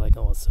and you feel like,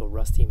 oh, it's so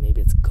rusty,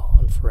 maybe it's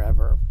gone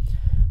forever.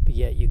 But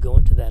yet you go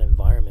into that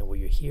environment where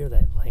you hear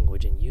that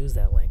language and use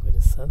that language,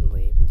 and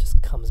suddenly it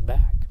just comes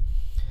back,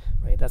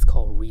 right? That's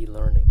called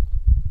relearning.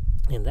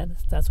 And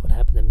that's what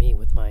happened to me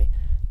with my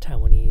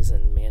Taiwanese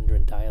and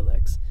Mandarin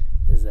dialects,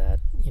 is that,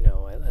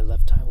 I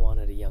left Taiwan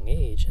at a young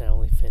age, and I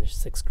only finished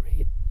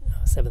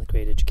 7th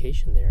grade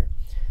education there.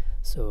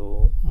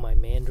 So my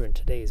Mandarin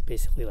today is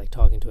basically like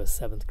talking to a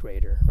 7th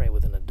grader, right,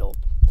 with an adult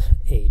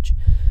age.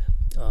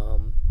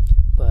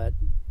 But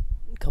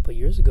a couple of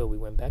years ago, we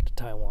went back to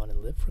Taiwan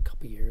and lived for a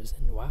couple of years,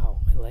 and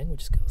wow, my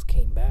language skills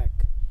came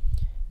back.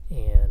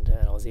 And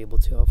I was able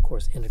to, of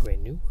course, integrate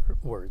new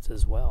words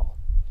as well.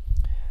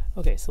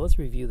 Okay, so let's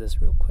review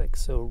this real quick.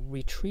 So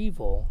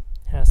retrieval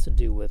has to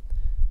do with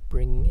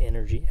bringing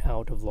energy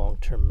out of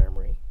long-term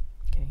memory.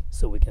 Okay,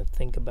 so we can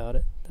think about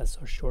it. That's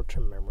our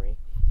short-term memory.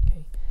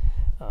 Okay,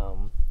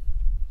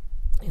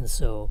 and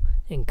so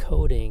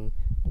encoding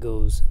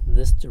goes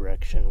this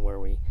direction, where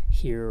we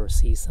hear or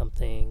see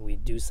something, we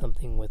do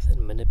something with it,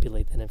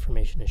 manipulate that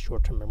information in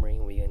short-term memory,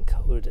 and we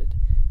encode it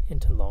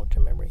into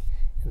long-term memory.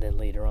 And then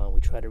later on,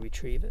 we try to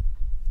retrieve it.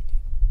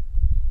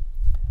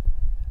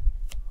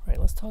 All right,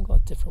 let's talk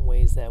about different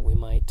ways that we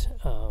might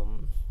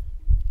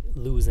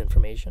lose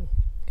information,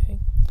 okay,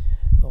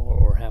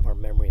 or have our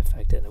memory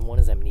affected. And one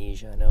is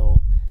amnesia. I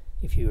know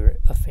if you're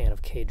a fan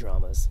of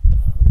K-dramas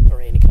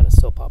or any kind of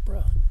soap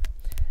opera,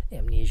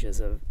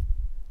 amnesia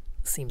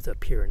seems to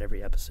appear in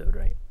every episode,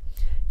 right?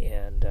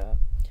 And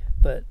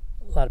but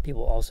a lot of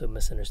people also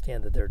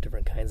misunderstand that there are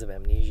different kinds of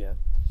amnesia.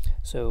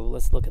 So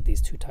let's look at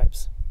these two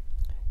types.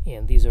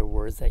 And these are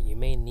words that you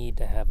may need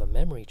to have a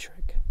memory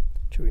trick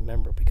to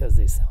remember because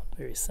they sound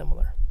very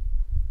similar.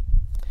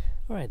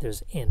 All right,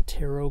 there's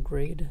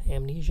anterograde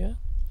amnesia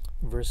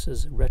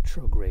versus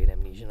retrograde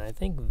amnesia. And I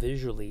think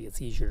visually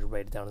it's easier to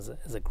write it down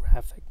as a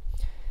graphic.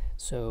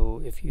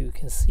 So if you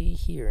can see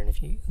here, and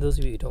if you, those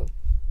of you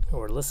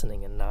who are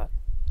listening and not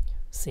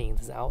seeing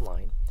this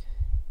outline,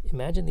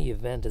 imagine the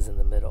event is in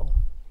the middle.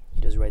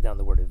 You just write down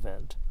the word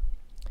event.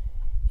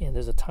 And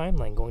there's a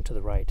timeline going to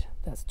the right.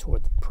 That's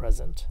toward the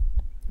present,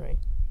 right?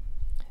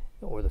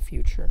 Or the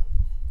future.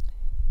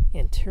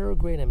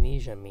 Anterograde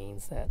amnesia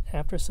means that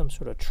after some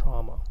sort of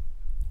trauma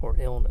or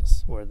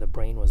illness where the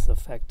brain was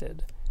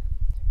affected,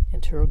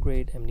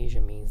 anterograde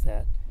amnesia means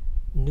that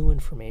new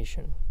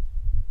information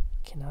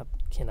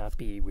cannot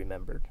be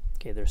remembered.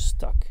 Okay, they're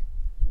stuck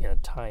in a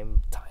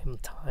time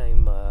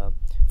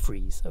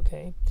freeze.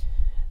 Okay,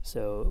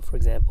 so for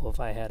example, if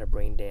I had a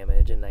brain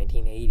damage in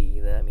 1980,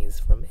 that means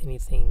from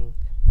anything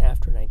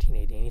after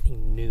 1980,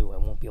 anything new I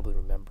won't be able to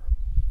remember,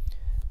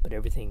 but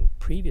everything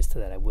previous to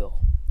that I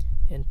will.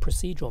 And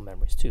procedural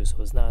memories too, so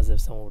it's not as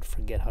if someone would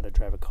forget how to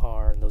drive a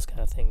car and those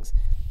kind of things.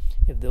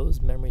 If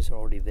those memories are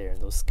already there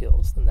and those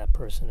skills, then that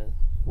person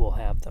will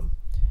have them,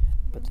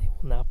 but they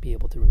will not be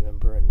able to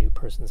remember a new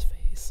person's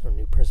face or a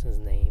new person's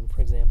name,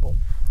 for example.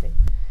 Okay?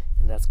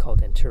 And that's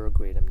called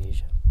anterograde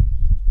amnesia.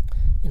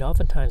 And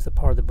oftentimes the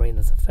part of the brain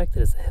that's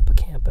affected is the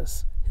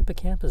hippocampus.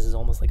 Hippocampus is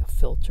almost like a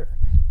filter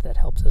that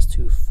helps us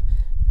to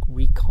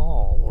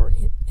recall or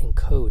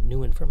encode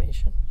new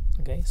information.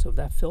 Okay, so if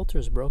that filter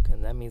is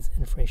broken, that means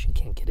information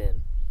can't get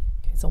in.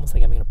 Okay, it's almost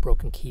like having a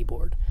broken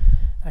keyboard.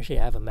 Actually,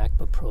 I have a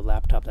MacBook Pro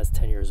laptop that's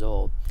 10 years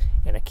old,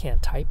 and I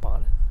can't type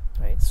on it.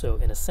 Right, so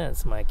in a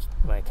sense, my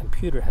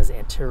computer has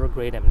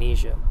anterograde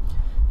amnesia.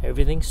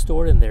 Everything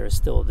stored in there is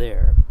still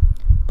there,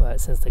 but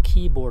since the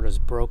keyboard is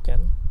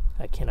broken,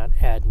 I cannot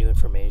add new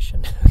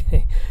information.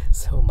 Okay,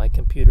 so my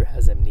computer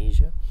has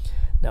amnesia.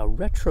 Now,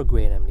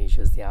 retrograde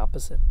amnesia is the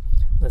opposite.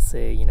 Let's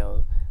say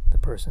the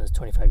person is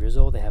 25 years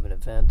old, they have an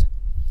event.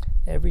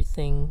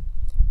 Everything,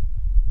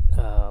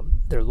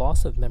 their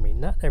loss of memory,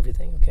 not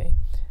everything, okay,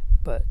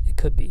 but it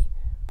could be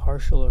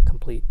partial or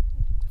complete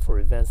for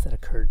events that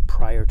occurred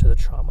prior to the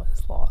trauma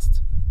is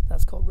lost.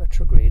 That's called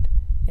retrograde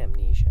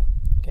amnesia.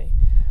 Okay,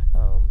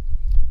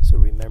 so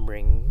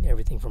remembering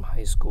everything from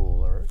high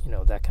school or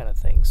that kind of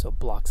thing. So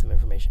blocks of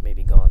information may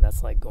be gone.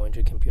 That's like going to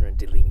a computer and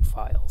deleting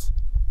files.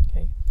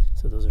 Okay,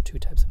 so those are two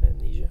types of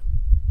amnesia.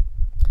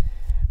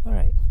 All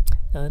right,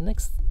 now the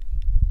next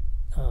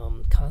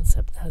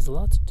concept has a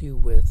lot to do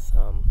with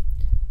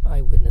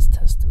eyewitness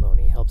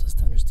testimony. It helps us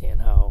to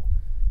understand how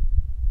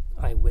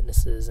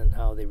eyewitnesses and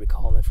how they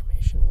recall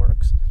information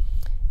works.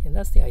 And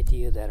that's the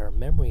idea that our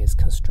memory is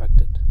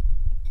constructed.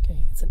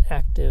 Okay, it's an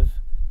active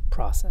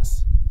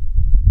process.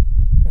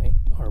 Right?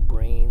 Our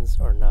brains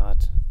are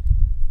not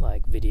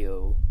like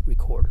video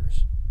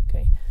recorders.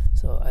 Okay,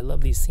 so I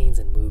love these scenes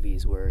in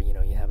movies where you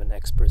have an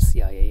expert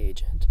CIA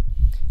agent,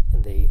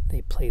 and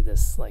they play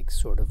this like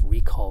sort of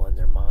recall in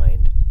their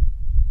mind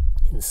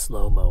in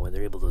slow-mo, and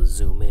they're able to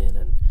zoom in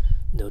and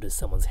notice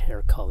someone's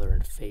hair color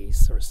and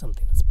face or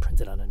something that's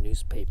printed on a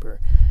newspaper.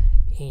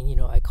 And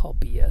I call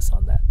BS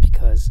on that,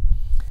 because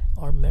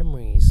our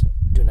memories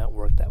do not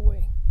work that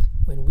way.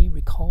 When we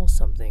recall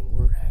something,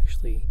 we're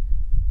actually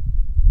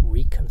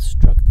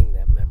reconstructing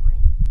that memory.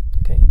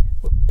 Okay,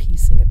 we're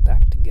piecing it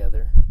back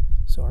together.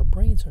 So our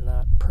brains are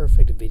not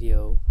perfect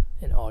video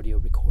and audio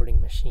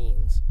recording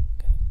machines.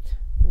 Okay,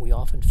 we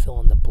often fill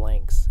in the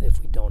blanks if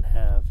we don't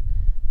have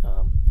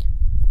a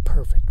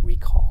perfect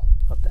recall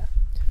of that.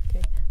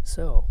 Okay,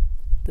 so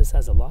this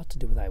has a lot to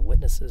do with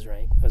eyewitnesses,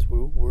 right? Because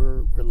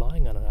we're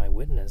relying on an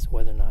eyewitness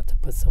whether or not to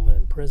put someone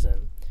in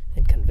prison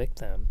and convict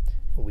them,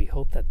 and we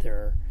hope that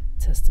their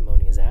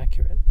testimony is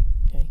accurate.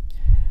 Okay,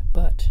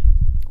 but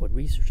what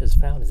research has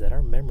found is that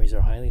our memories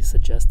are highly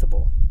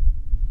suggestible.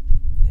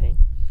 Okay,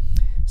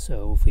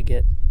 so if we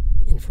get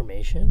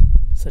information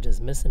such as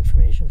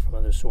misinformation from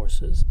other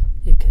sources,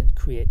 it can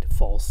create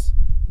false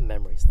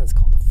memories. That's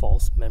called the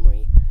false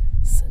memory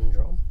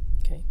syndrome.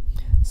 Okay,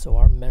 so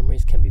our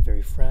memories can be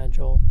very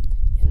fragile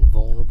and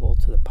vulnerable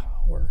to the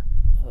power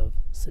of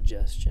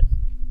suggestion.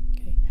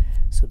 Okay,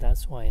 so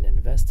that's why an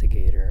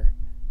investigator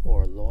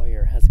or a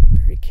lawyer has to be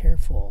very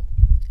careful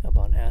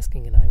about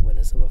asking an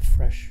eyewitness of a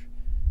fresh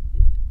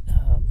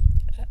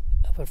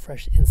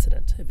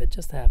incident. If it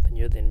just happened,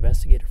 you're the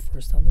investigator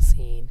first on the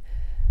scene,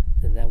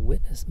 then that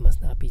witness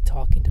must not be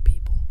talking to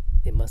people.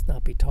 They must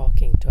not be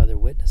talking to other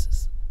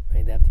witnesses,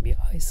 right? They have to be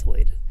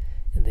isolated.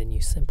 And then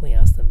you simply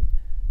ask them,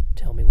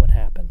 tell me what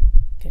happened,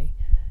 okay?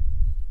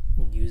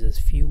 Use as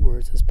few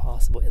words as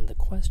possible in the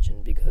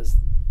question, because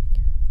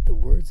the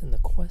words in the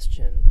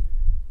question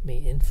may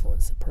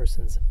influence a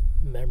person's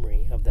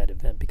memory of that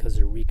event because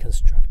they're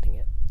reconstructing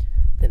it.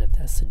 Then if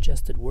that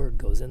suggested word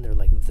goes in there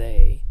like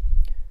they,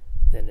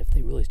 then if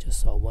they really just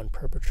saw one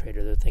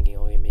perpetrator, they're thinking,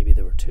 oh yeah, maybe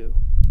there were two,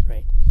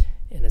 right?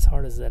 And as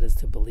hard as that is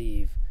to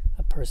believe,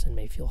 a person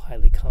may feel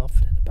highly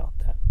confident about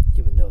that,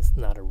 even though it's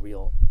not a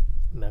real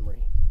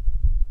memory.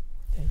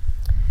 Okay?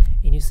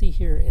 And you see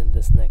here in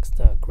this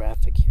next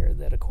graphic here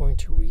that according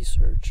to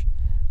research,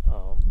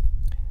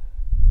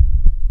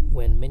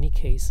 when many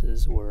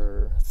cases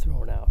were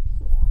thrown out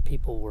or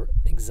people were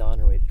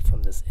exonerated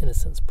from this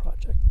Innocence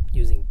Project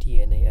using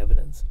DNA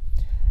evidence,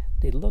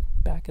 they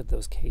looked back at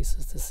those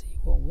cases to see,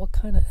 well, what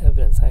kind of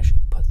evidence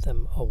actually put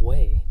them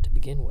away to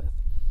begin with?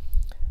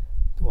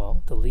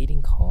 Well, the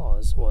leading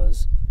cause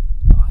was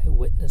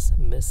eyewitness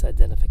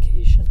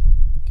misidentification.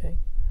 Okay,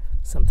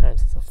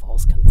 sometimes it's a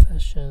false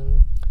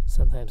confession,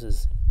 sometimes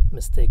it's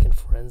mistaken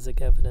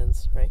forensic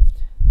evidence, right?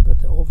 But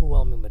the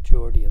overwhelming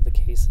majority of the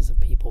cases of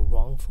people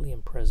wrongfully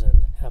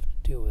imprisoned have to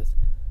do with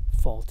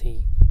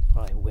faulty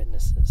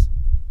eyewitnesses.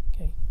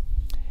 Okay,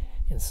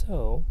 and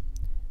so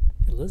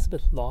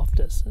Elizabeth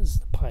Loftus is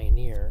the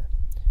pioneer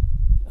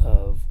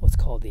of what's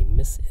called the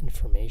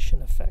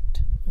misinformation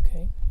effect.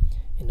 Okay,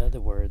 in other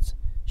words,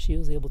 she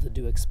was able to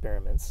do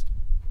experiments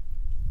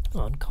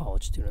on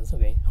college students,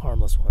 okay,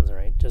 harmless ones,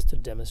 right, just to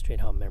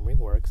demonstrate how memory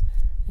works,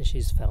 and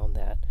she's found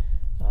that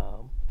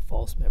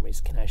false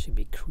memories can actually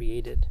be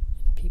created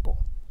in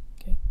people.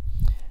 Okay,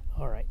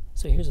 all right,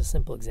 so here's a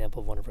simple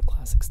example of one of her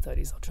classic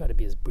studies. I'll try to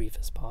be as brief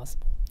as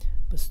possible,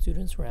 but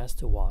students were asked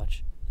to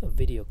watch a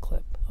video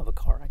clip of a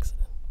car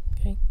accident.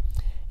 Okay,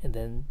 and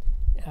then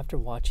after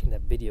watching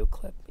that video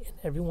clip, and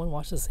everyone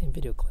watched the same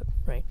video clip,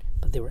 right,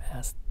 but they were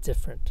asked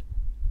different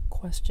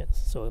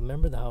questions. So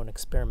remember how an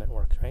experiment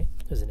works, right?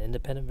 There's an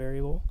independent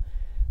variable,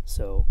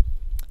 so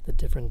the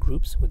different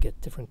groups would get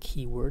different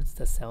keywords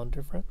that sound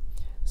different.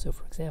 So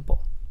for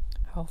example,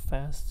 how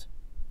fast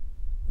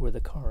were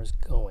the cars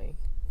going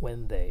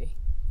when they,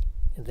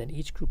 and then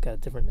each group got a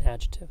different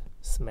adjective: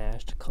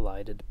 smashed,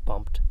 collided,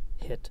 bumped,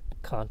 hit,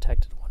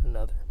 contacted one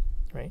another,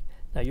 right?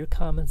 Now your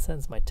common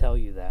sense might tell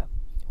you that,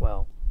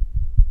 well,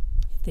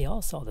 if they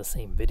all saw the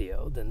same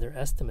video, then their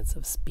estimates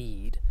of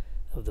speed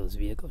of those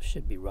vehicles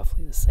should be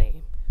roughly the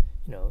same,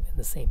 in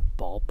the same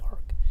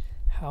ballpark.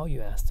 How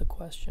you ask the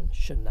question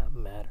should not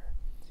matter.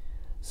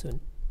 So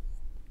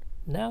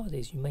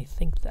nowadays you may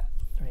think that,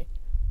 right?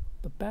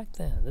 But back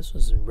then, this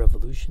was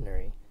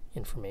revolutionary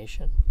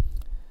information.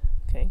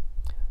 Okay,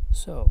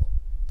 so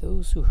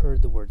those who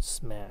heard the word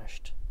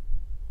smashed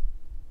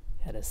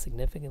had a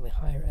significantly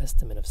higher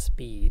estimate of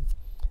speed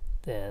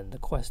than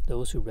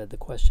those who read the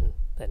question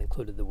that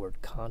included the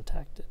word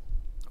contacted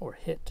or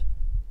hit,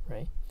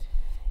 right?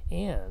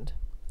 And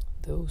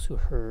those who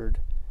heard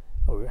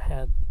or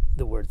had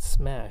the word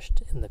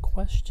smashed in the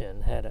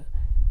question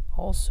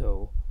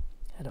also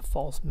had a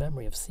false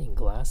memory of seeing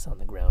glass on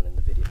the ground in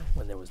the video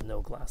when there was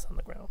no glass on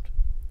the ground.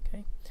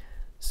 Okay,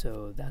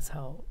 so that's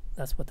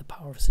what the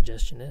power of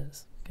suggestion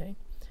is. Okay,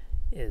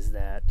 is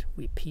that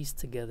we piece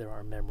together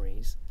our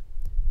memories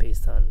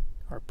based on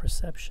our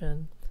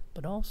perception,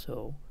 but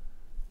also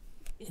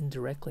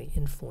indirectly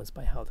influenced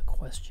by how the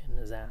question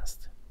is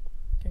asked.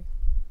 Okay,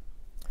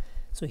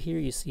 so here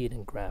you see it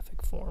in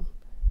graphic form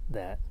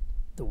that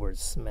the word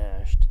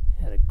smashed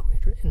had a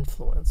greater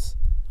influence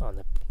on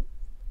the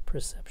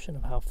perception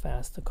of how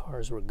fast the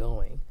cars were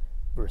going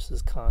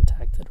versus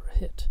contacted or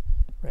hit,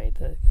 right?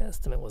 The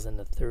estimate was in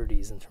the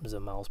 30s in terms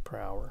of miles per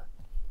hour.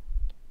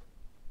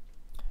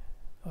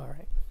 All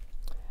right.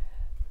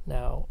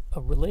 Now,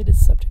 a related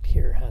subject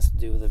here has to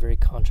do with a very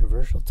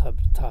controversial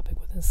topic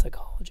within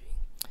psychology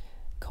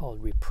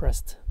called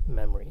repressed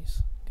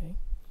memories. Okay,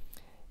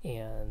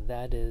 and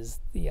that is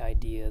the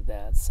idea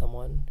that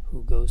someone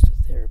who goes to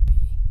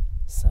therapy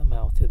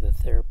somehow through the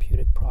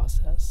therapeutic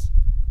process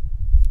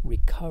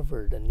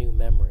recovered a new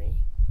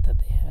memory that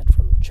they had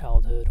from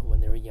childhood or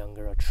when they were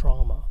younger, a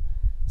trauma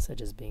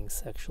such as being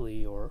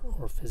sexually or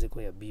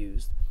physically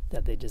abused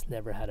that they just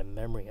never had a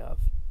memory of,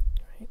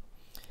 right?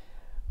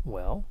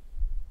 Well,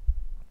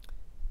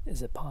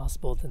 is it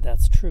possible that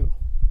that's true,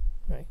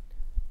 right?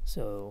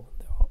 So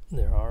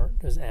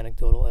there's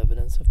anecdotal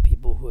evidence of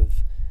people who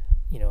have,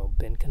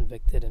 been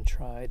convicted and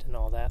tried and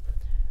all that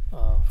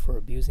for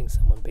abusing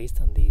someone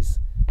based on these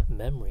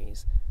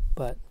memories,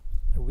 but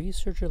a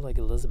researcher like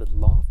Elizabeth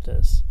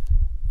Loftus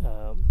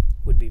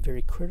would be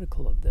very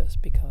critical of this,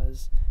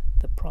 because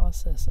the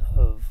process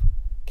of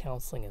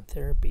counseling and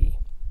therapy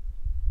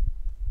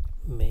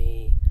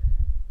may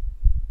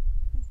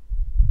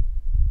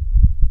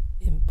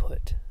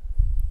input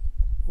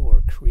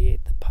or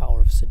create the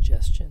power of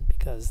suggestion,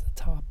 because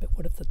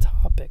what if the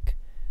topic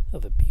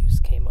of abuse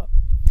came up?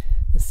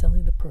 And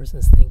suddenly the person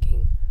is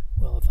thinking,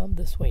 well, if I'm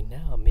this way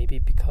now, maybe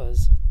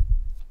because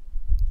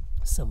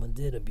someone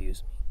did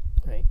abuse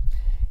me, right?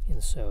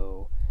 And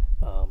so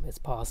it's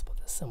possible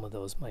that some of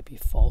those might be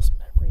false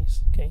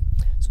memories, okay?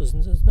 So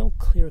there's no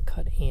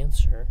clear-cut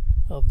answer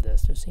of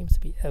this. There seems to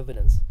be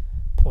evidence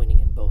pointing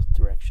in both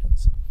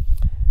directions.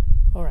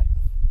 All right,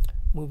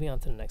 moving on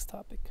to the next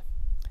topic.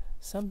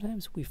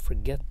 Sometimes we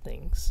forget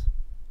things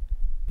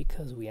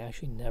because we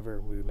actually never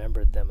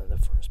remembered them in the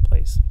first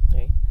place,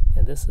 okay?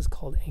 And this is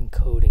called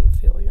encoding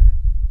failure.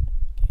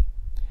 Okay?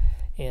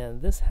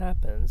 And this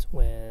happens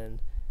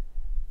when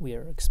we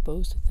are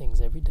exposed to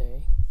things every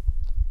day,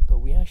 but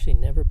we actually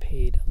never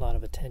paid a lot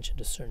of attention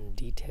to certain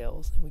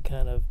details, and we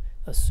kind of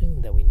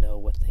assume that we know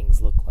what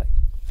things look like.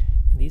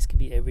 And these could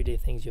be everyday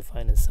things you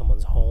find in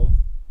someone's home,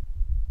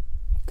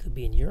 could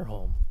be in your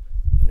home,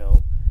 you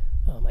know.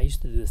 I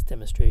used to do this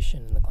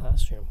demonstration in the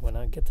classroom. When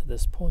I get to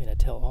this point, I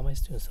tell all my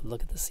students to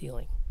look at the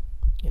ceiling,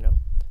 you know,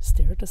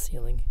 stare at the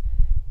ceiling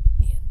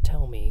and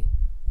tell me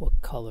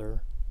what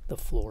color the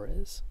floor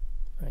is,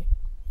 right?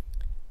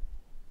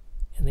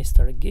 And they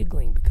started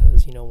giggling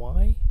because, you know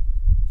why?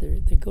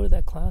 They go to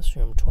that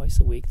classroom twice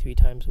a week, 3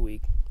 times a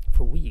week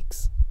for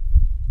weeks.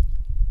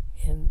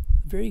 And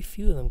very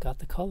few of them got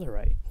the color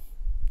right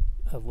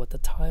of what the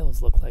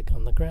tiles look like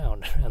on the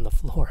ground, on the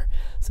floor.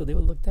 So they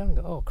would look down and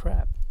go, oh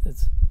crap,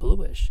 it's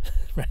bluish,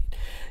 right?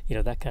 You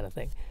know, that kind of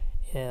thing.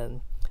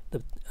 And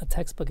a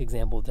textbook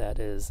example of that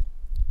is,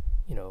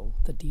 you know,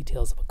 the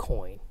details of a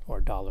coin or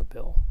a dollar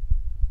bill,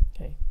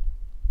 okay?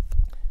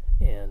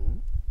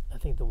 And I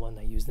think the one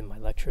I used in my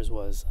lectures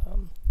was,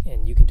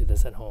 and you can do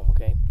this at home,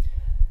 okay?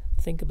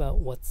 Think about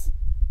what's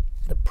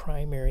the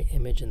primary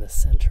image in the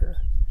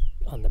center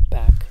on the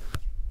back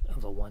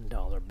of a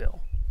 $1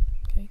 bill,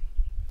 okay?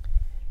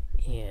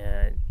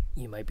 And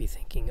you might be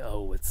thinking,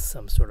 oh, it's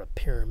some sort of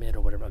pyramid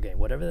or whatever. Okay,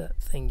 whatever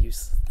that thing you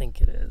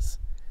think it is,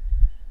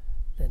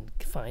 then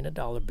find a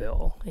dollar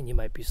bill and you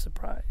might be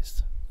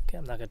surprised. Okay,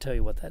 I'm not going to tell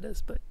you what that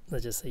is, but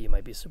let's just say you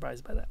might be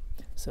surprised by that.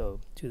 So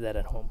do that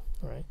at home,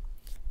 all right?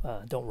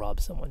 Don't rob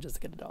someone just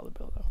to get a dollar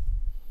bill, though.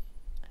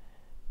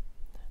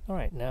 All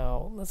right,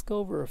 now let's go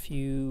over a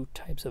few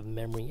types of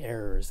memory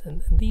errors.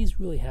 And these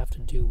really have to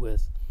do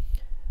with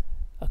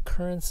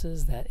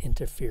occurrences that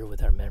interfere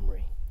with our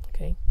memory,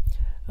 okay?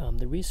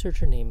 The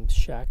researcher named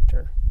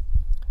Schachter,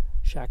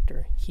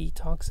 he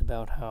talks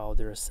about how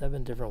there are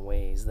 7 different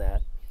ways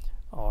that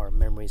our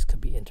memories could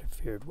be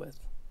interfered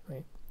with,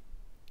 right?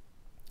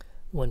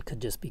 One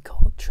could just be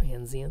called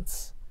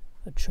transience.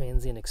 A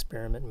transient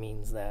experiment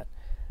means that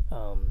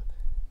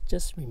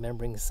just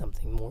remembering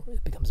something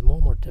it becomes more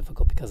and more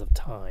difficult because of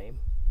time.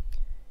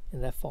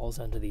 And that falls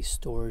under the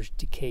storage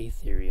decay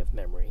theory of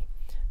memory,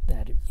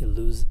 that if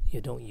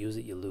you don't use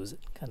it, you lose it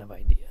kind of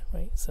idea,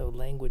 right? So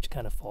language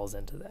kind of falls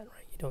into that,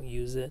 right? You don't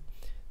use it,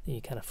 then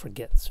you kind of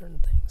forget certain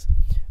things,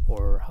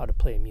 or how to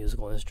play a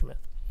musical instrument.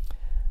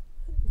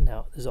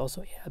 Now, there's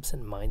also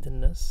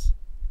absent-mindedness,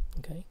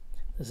 okay?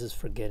 This is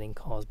forgetting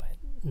caused by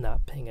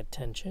not paying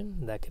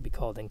attention. That could be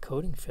called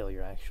encoding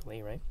failure,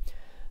 actually, right?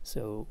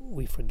 So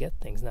we forget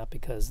things not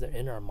because they're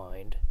in our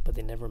mind, but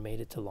they never made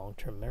it to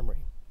long-term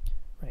memory,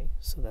 right?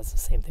 So that's the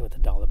same thing with the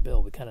dollar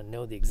bill. We kind of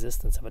know the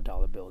existence of a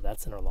dollar bill.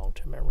 That's in our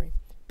long-term memory.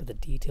 But the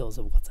details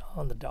of what's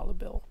on the dollar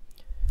bill,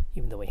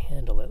 even though we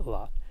handle it a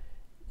lot,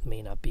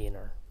 may not be in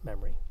our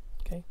memory,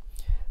 okay?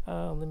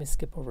 Let me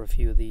skip over a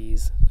few of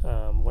these.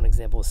 One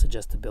example is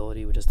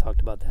suggestibility. We just talked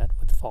about that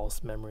with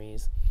false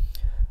memories.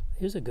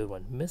 Here's a good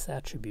one,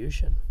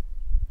 misattribution.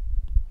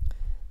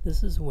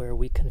 This is where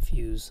we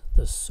confuse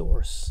the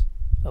source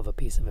of a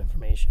piece of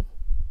information,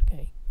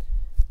 okay?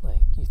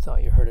 Like you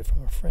thought you heard it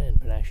from a friend,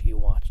 but actually you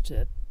watched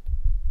it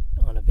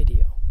on a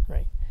video,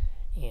 right?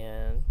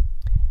 And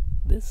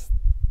this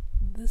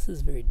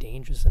is very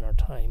dangerous in our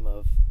time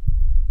of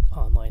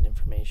online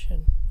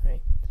information,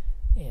 right?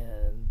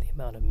 And the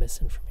amount of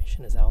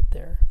misinformation is out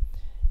there,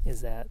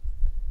 is that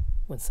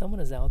when someone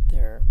is out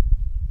there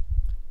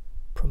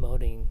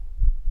promoting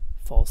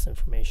false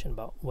information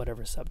about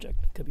whatever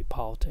subject, it could be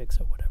politics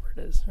or whatever it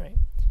is, right?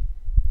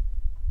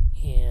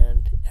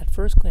 And at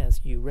first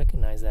glance, you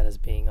recognize that as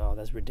being, oh,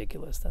 that's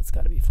ridiculous, that's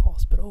got to be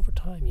false. But over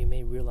time, you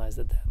may realize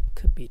that that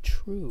could be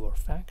true or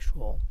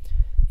factual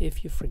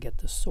if you forget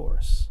the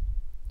source,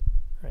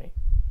 right?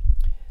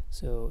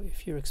 So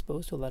if you're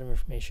exposed to a lot of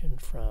information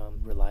from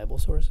reliable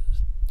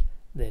sources,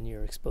 then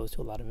you're exposed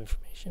to a lot of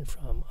information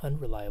from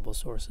unreliable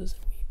sources.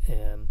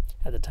 And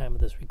at the time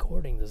of this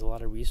recording, there's a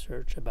lot of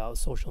research about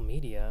social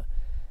media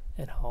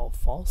and how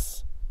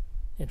false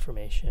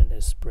information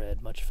is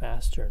spread much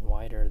faster and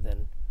wider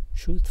than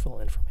truthful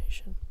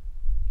information.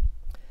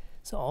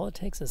 So all it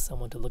takes is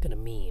someone to look at a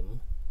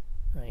meme,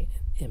 right?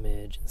 An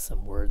image and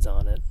some words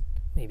on it,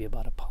 maybe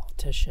about a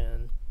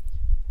politician.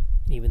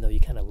 And even though you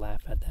kind of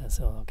laugh at that,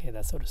 so okay,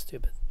 that's sort of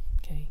stupid,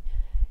 okay?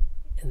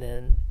 And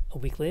then a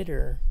week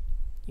later,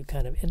 you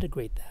kind of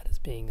integrate that as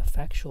being a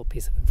factual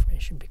piece of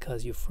information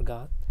because you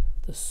forgot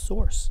the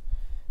source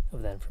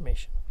of that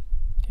information,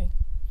 okay?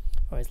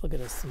 All right, let's look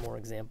at some more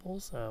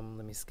examples. Let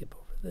me skip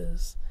over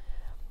this.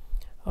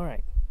 All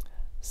right,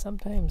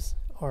 sometimes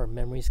our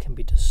memories can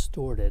be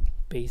distorted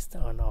based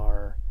on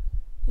our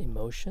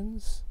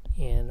emotions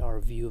and our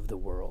view of the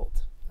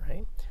world,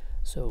 right?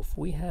 So if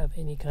we have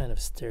any kind of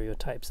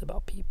stereotypes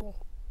about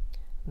people,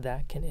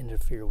 that can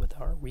interfere with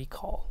our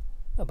recall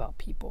about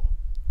people,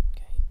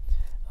 okay?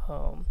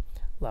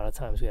 A lot of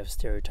times we have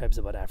stereotypes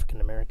about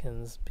African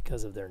Americans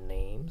because of their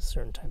names,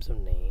 certain types of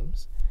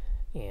names,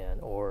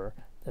 and or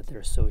that they're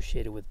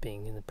associated with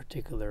being in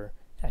particular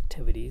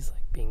activities,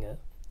 like being a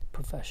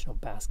professional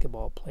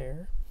basketball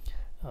player.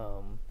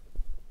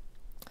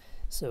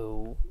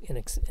 So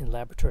in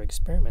laboratory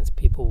experiments,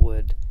 people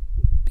would,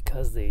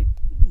 because they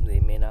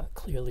may not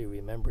clearly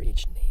remember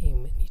each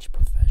name in each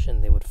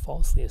profession, they would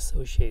falsely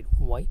associate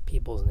white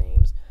people's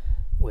names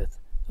with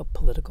a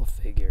political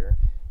figure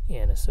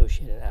and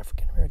associate an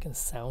African American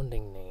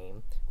sounding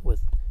name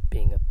with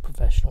being a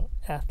professional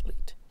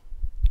athlete.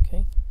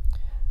 Okay?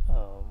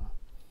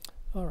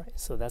 All right,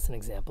 so that's an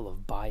example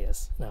of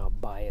bias. Now,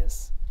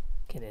 bias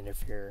can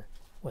interfere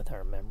with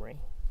our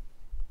memory.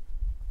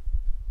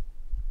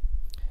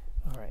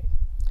 All right,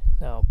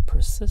 now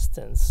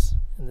persistence,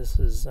 and this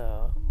is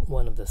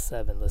one of the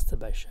 7 listed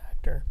by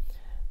Schachter.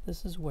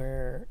 This is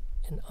where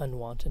an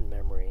unwanted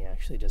memory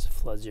actually just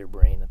floods your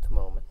brain at the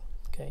moment,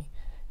 okay?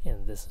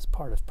 And this is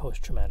part of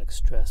post-traumatic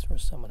stress, where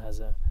someone has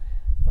a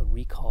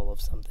recall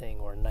of something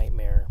or a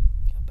nightmare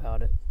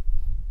about it.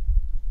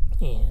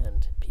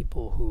 And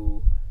people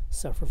who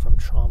suffer from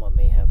trauma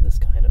may have this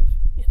kind of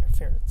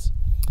interference.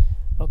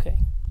 Okay,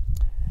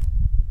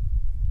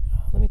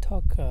 let me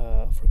talk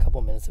for a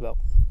couple minutes about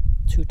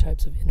 2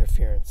 types of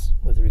interference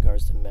with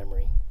regards to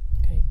memory,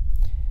 okay?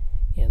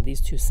 And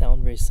these 2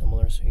 sound very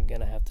similar, so you're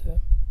going to have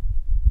to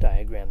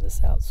diagram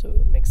this out so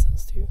it makes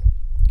sense to you.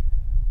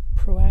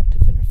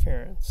 Proactive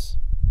interference,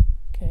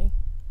 okay,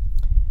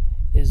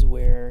 is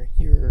where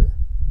your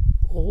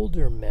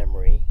older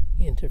memory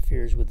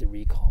interferes with the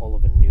recall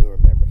of a newer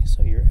memory.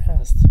 So you're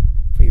asked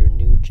for your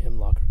new gym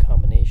locker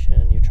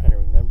combination, you're trying to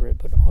remember it,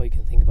 but all you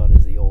can think about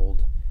is the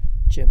old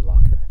gym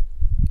locker,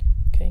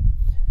 okay,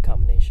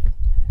 combination.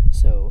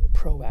 So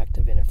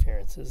proactive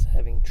interference is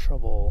having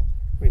trouble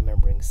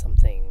remembering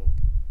something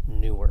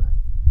newer,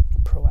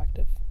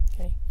 proactive,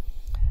 okay?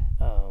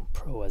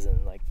 Pro as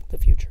in like the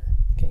future,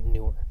 okay,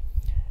 newer.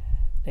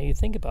 Now you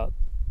think about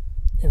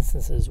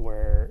instances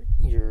where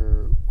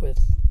you're with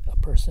a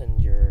person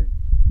you're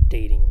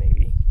dating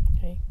maybe,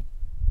 okay?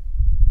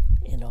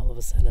 And all of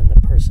a sudden the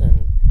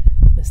person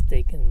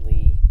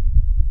mistakenly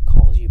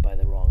calls you by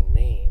the wrong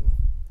name,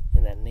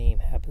 and that name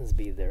happens to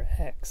be their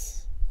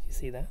ex. You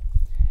see that?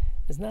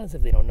 It's not as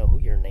if they don't know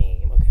your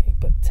name, okay?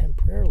 But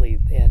temporarily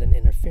they had an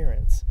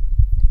interference,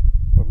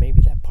 or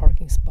maybe that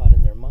parking spot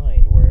in their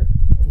mind where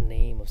a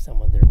name of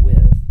someone they're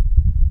with,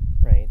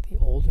 right? The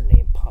older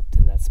name popped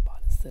in that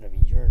spot instead of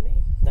your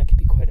name. That could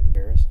be quite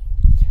embarrassing.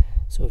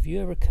 So if you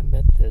ever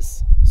commit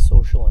this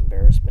social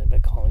embarrassment by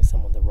calling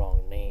someone the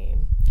wrong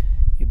name,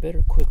 you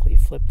better quickly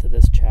flip to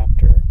this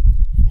chapter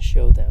and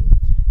show them,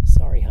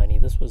 sorry honey,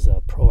 this was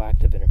a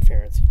proactive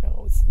interference. You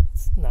know,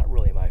 it's not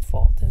really my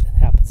fault. It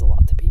happens a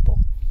lot to people.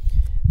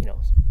 You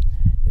know,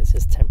 it's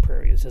just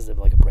temporary. It's just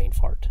like a brain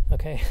fart,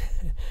 okay?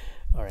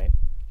 All right.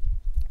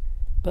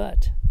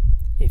 But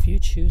if you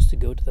choose to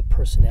go to the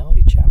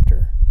personality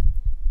chapter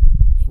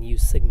and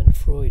use Sigmund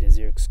Freud as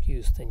your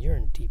excuse, then you're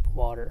in deep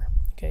water,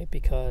 okay?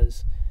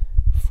 Because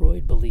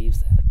Freud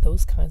believes that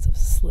those kinds of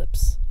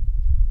slips,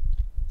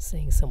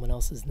 saying someone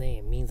else's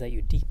name, means that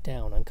you deep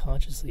down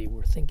unconsciously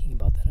were thinking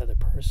about that other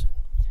person.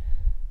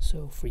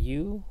 So for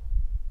you,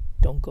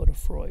 don't go to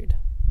Freud.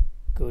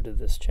 Go to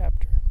this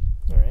chapter,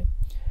 all right?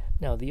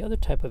 Now, the other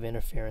type of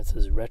interference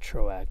is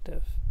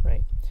retroactive,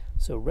 right?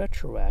 So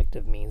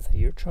retroactive means that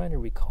you're trying to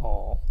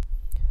recall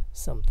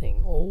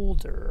something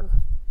older,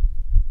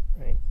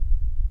 right?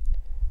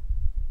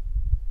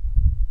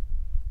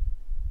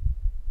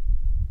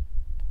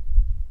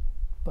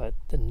 But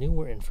the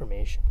newer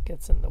information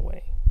gets in the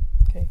way,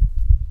 okay?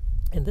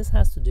 And this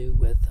has to do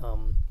with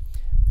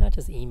not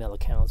just email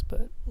accounts,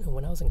 but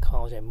when I was in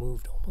college, I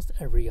moved almost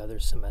every other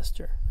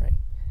semester, right?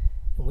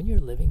 And when you're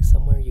living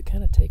somewhere, you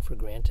kind of take for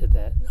granted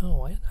that,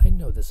 oh, I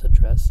know this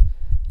address.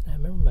 And I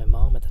remember my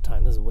mom at the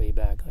time, this is way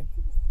back, like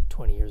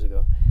 20 years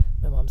ago,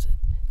 my mom said,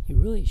 you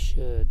really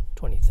should,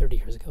 30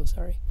 years ago,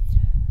 sorry,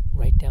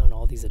 write down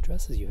all these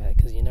addresses you had,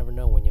 because you never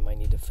know when you might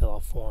need to fill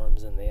out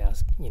forms and they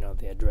ask, you know,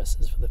 the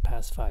addresses for the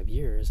past 5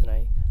 years. And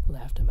I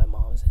laughed at my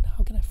mom and said,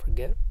 how can I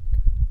forget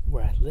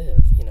where I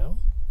live, you know?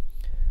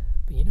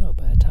 But, you know,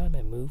 by the time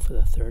I moved for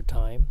the 3rd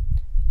time,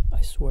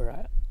 I swear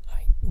I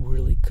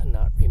really could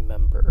not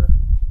remember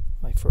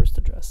my first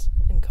address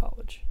in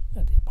college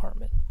at the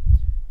apartment.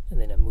 And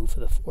then I moved for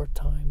the 4th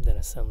time, then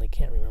I suddenly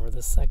can't remember the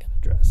 2nd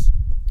address,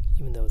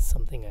 even though it's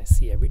something I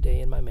see every day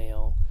in my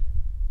mail.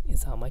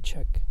 It's on my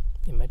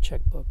in my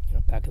checkbook,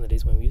 back in the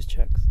days when we used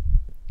checks.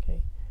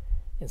 Okay,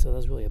 and so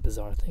that's really a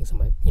bizarre thing. So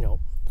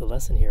the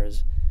lesson here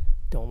is,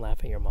 don't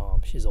laugh at your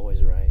mom. She's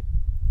always right.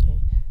 Okay,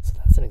 so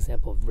that's an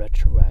example of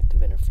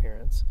retroactive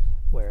interference,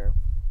 where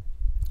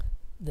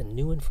the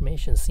new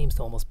information seems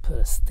to almost put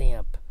a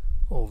stamp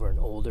over an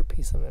older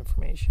piece of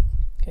information.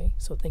 Okay,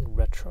 so think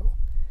retro.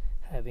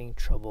 Having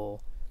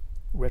trouble,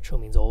 retro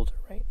means older,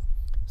 right?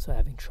 So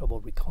having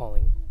trouble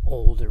recalling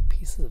older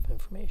pieces of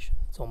information.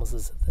 It's almost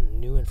as if the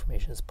new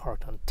information is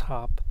parked on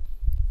top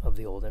of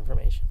the old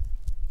information.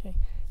 Okay,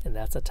 and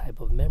that's a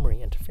type of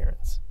memory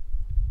interference.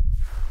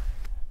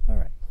 All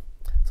right,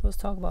 so let's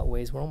talk about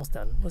ways, we're almost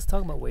done. Let's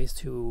talk about ways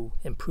to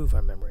improve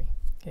our memory.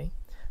 Okay,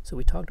 so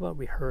we talked about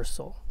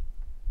rehearsal.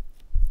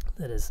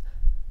 That is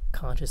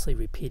consciously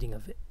repeating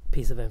a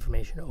piece of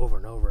information over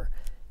and over.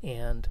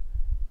 And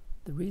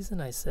the reason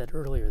I said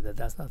earlier that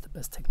that's not the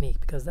best technique,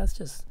 because that's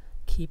just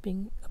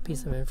keeping a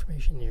piece of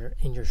information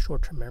in your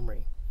short-term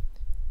memory.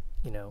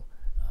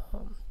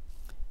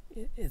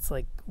 It's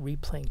like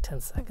replaying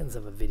 10 seconds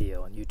of a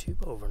video on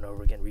YouTube over and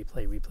over again.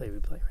 Replay,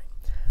 right?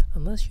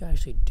 Unless you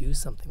actually do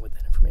something with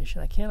that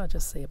information. I cannot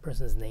just say a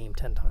person's name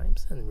 10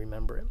 times and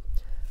remember it.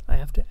 I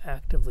have to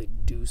actively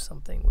do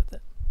something with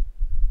it.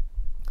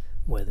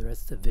 Whether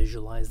it's to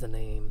visualize the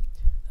name,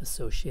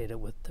 associate it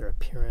with their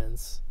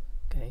appearance,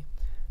 okay?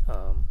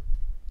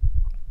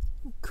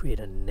 Create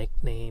a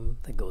nickname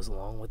that goes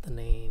along with the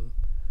name,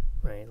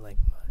 right? Like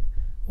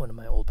one of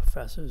my old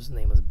professors'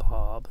 name was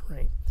Bob,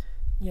 right?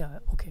 Yeah,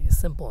 okay, a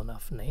simple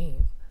enough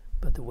name,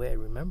 but the way I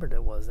remembered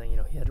it was that,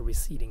 he had a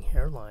receding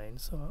hairline,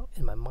 so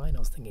in my mind I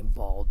was thinking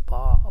Bald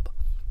Bob,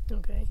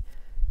 okay?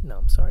 No,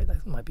 I'm sorry,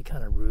 that might be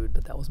kind of rude,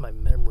 but that was my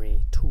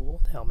memory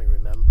tool to help me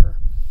remember.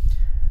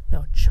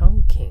 Now,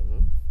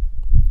 chunking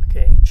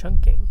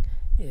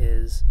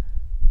is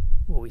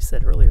what we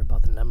said earlier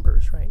about the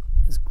numbers, right?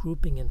 Is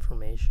grouping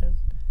information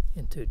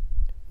into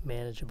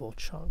manageable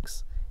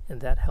chunks,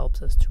 and that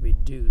helps us to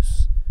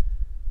reduce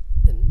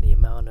the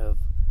amount of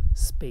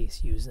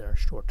space used in our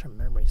short-term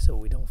memory, so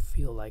we don't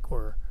feel like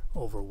we're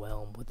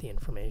overwhelmed with the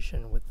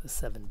information with the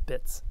 7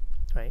 bits,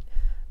 right?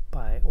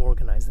 By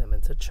organizing them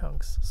into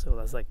chunks. So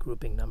that's like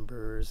grouping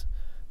numbers,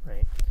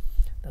 right?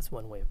 That's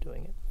one way of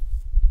doing it.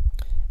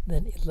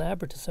 Then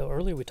elaborative. So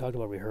earlier we talked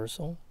about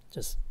rehearsal,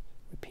 just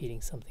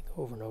repeating something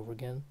over and over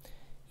again.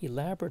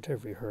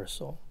 Elaborative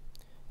rehearsal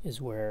is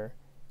where,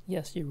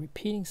 yes, you're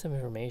repeating some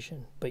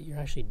information, but you're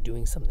actually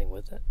doing something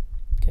with it,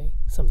 okay?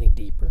 Something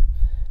deeper.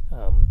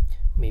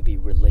 Maybe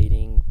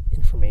relating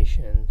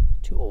information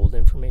to old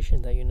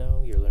information that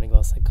you're learning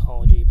about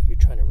psychology, but you're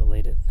trying to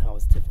relate it and how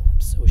it's different from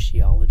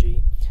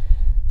sociology.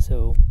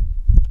 So,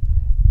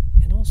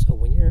 and also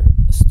when you're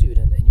a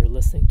student and you're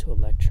listening to a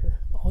lecture,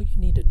 all you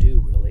need to do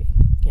really,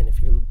 and if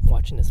you're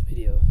watching this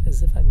video,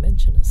 is if I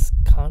mention a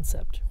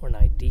concept or an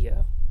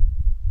idea,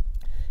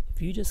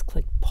 if you just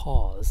click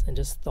pause and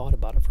just thought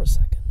about it for a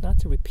second, not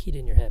to repeat it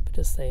in your head, but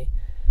just say,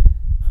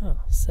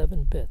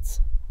 7 bits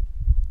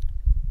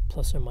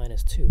plus or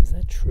minus 2, is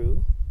that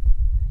true?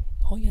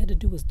 All you had to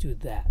do was do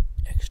that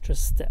extra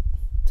step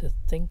to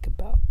think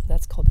about.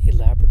 That's called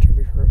elaborative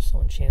rehearsal,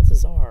 and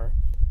chances are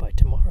by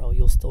tomorrow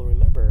you'll still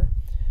remember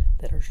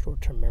that our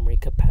short-term memory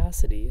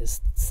capacity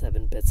is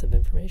 7 bits of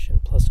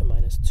information plus or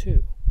minus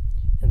 2,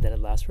 and then it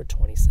lasts for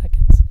 20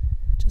 seconds.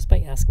 Just by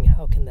asking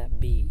how can that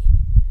be,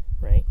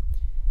 right,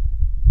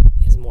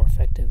 is more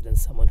effective than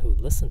someone who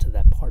listened to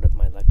that part of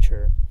my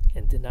lecture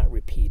and did not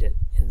repeat it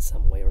in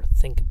some way or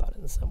think about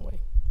it in some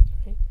way,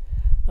 right?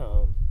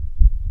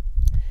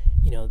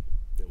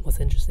 What's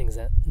interesting is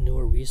that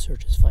newer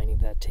research is finding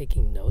that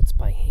taking notes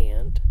by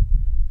hand,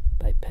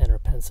 by pen or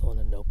pencil in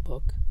a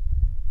notebook,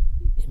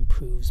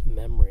 improves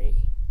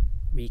memory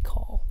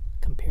recall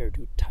compared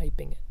to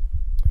typing it,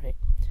 right?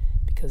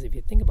 Because if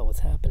you think about what's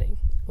happening,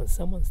 when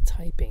someone's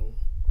typing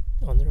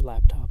on their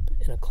laptop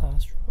in a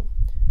classroom,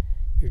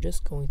 you're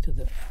just going through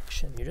the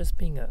action. You're just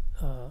being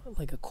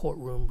like a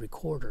courtroom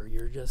recorder.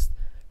 You're just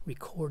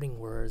recording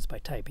words by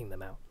typing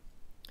them out.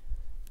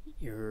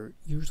 You're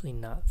usually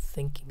not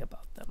thinking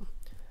about them.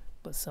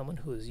 But someone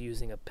who is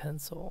using a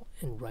pencil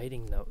and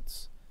writing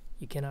notes,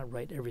 you cannot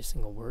write every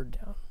single word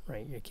down,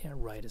 right? You can't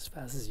write as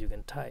fast as you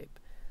can type.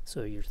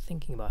 So you're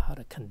thinking about how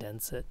to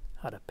condense it,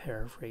 how to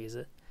paraphrase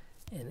it,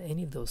 and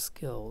any of those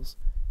skills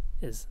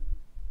is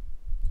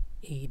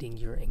aiding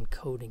your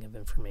encoding of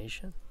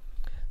information.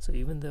 So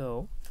even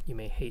though you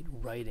may hate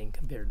writing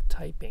compared to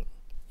typing,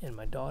 and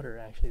my daughter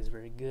actually is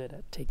very good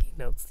at taking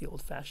notes the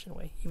old-fashioned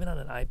way. Even on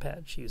an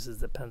iPad, she uses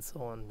the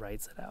pencil and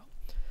writes it out.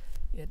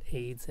 It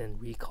aids in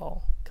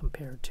recall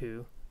compared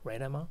to,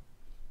 right, Emma?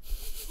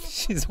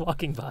 She's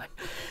walking by.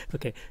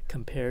 Okay,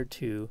 compared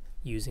to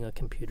using a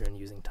computer and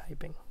using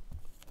typing.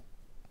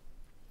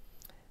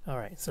 All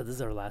right, so this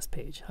is our last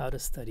page, how to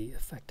study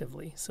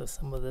effectively. So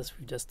some of this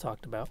we just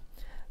talked about.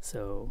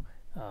 So,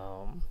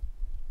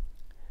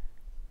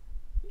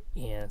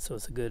 and so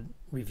it's a good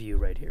review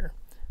right here.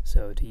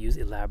 So to use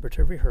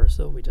elaborative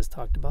rehearsal, we just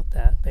talked about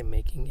that, by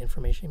making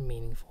information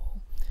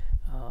meaningful.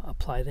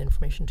 Apply the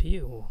information to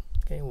you.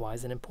 Okay, why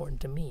is it important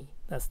to me?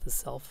 That's the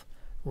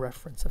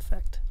self-reference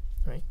effect,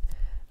 right?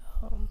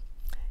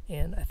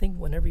 And I think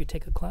whenever you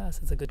take a class,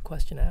 it's a good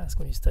question to ask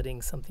when you're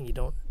studying something you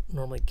don't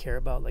normally care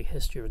about, like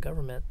history or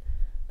government,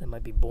 that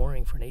might be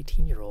boring for an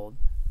 18-year-old.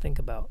 Think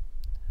about,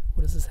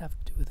 what does this have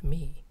to do with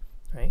me,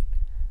 right?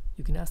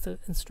 You can ask the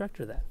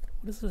instructor that.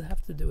 What does this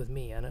have to do with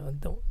me? I know,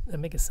 don't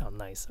make it sound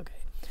nice,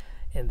 okay?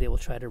 And they will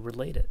try to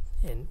relate it.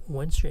 And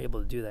once you're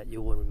able to do that,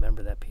 you will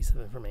remember that piece of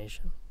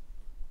information.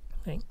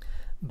 Okay?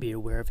 Be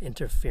aware of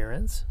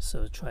interference.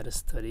 So try to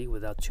study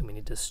without too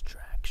many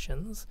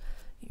distractions.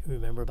 You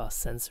remember about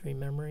sensory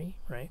memory,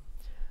 right?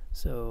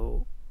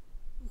 So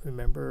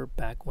remember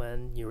back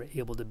when you were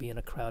able to be in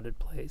a crowded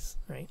place,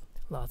 right?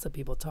 Lots of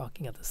people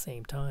talking at the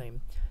same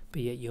time,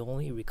 but yet you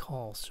only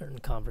recall certain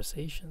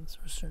conversations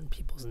or certain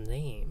people's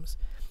names.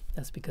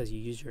 That's because you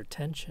use your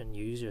attention,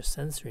 you use your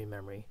sensory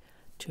memory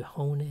to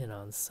hone in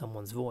on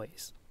someone's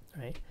voice,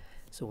 right?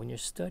 So when you're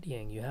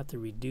studying, you have to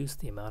reduce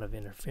the amount of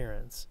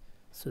interference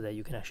so that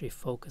you can actually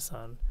focus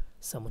on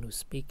someone who's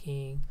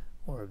speaking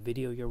or a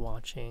video you're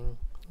watching,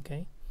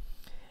 okay?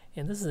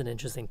 And this is an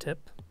interesting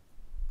tip.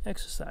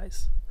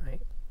 Exercise,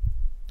 right?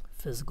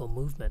 Physical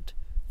movement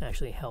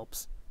actually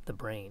helps the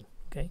brain,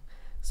 okay?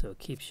 So it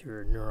keeps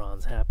your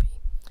neurons happy.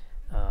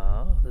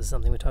 This is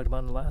something we talked about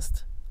in the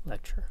last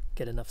lecture.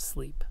 Get enough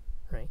sleep,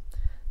 right?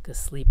 Because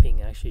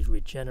sleeping actually is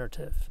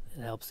regenerative.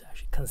 It helps to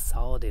actually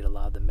consolidate a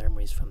lot of the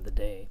memories from the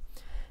day.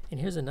 And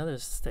here's another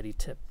study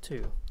tip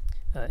too,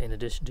 in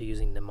addition to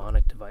using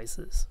mnemonic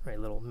devices, right,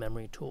 little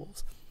memory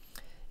tools,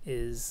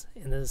 is,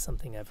 and this is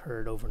something I've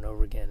heard over and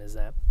over again, is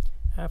that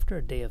after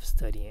a day of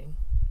studying,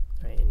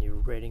 right, and you're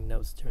writing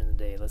notes during the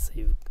day, let's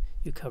say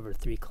you covered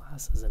 3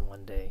 classes in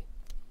one day,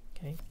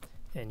 okay,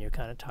 and you're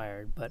kind of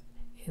tired, but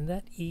in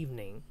that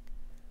evening,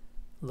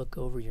 look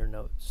over your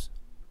notes.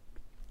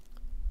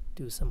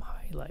 Do some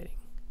highlighting.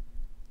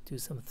 Do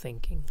some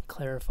thinking.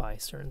 Clarify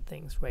certain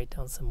things. Write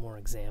down some more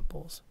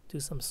examples. Do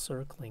some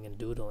circling and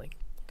doodling,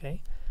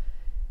 okay?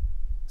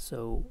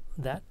 So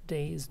that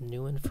day's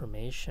new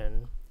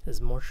information is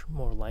much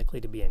more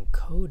likely to be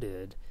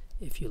encoded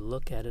if you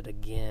look at it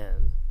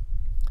again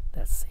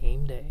that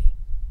same day.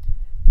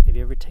 Have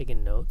you ever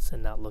taken notes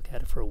and not look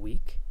at it for a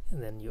week?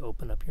 And then you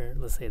open up your,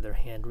 let's say they're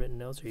handwritten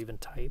notes or even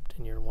typed,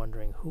 and you're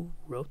wondering who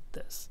wrote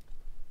this,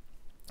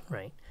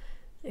 right?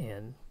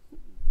 And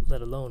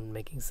let alone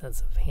making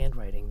sense of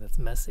handwriting that's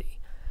messy,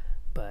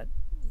 but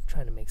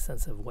trying to make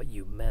sense of what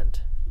you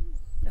meant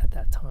at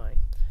that time.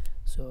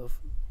 So if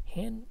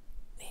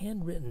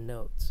handwritten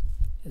notes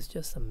is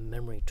just a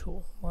memory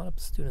tool. A lot of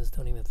students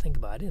don't even think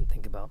about. I didn't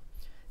think about.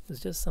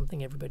 It's just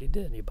something everybody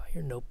did. You buy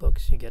your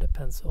notebooks, you get a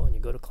pencil, and you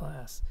go to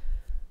class.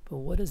 But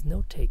what is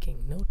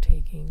note-taking?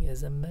 Note-taking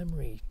is a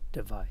memory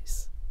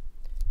device.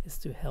 It's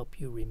to help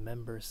you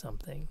remember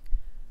something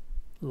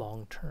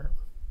long-term.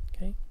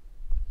 Okay?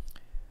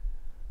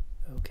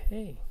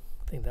 Okay.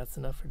 I think that's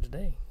enough for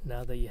today.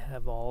 Now that you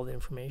have all the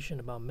information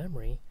about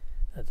memory,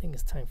 I think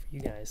it's time for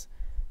you guys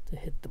to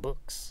hit the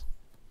books.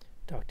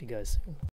 Talk to you guys soon.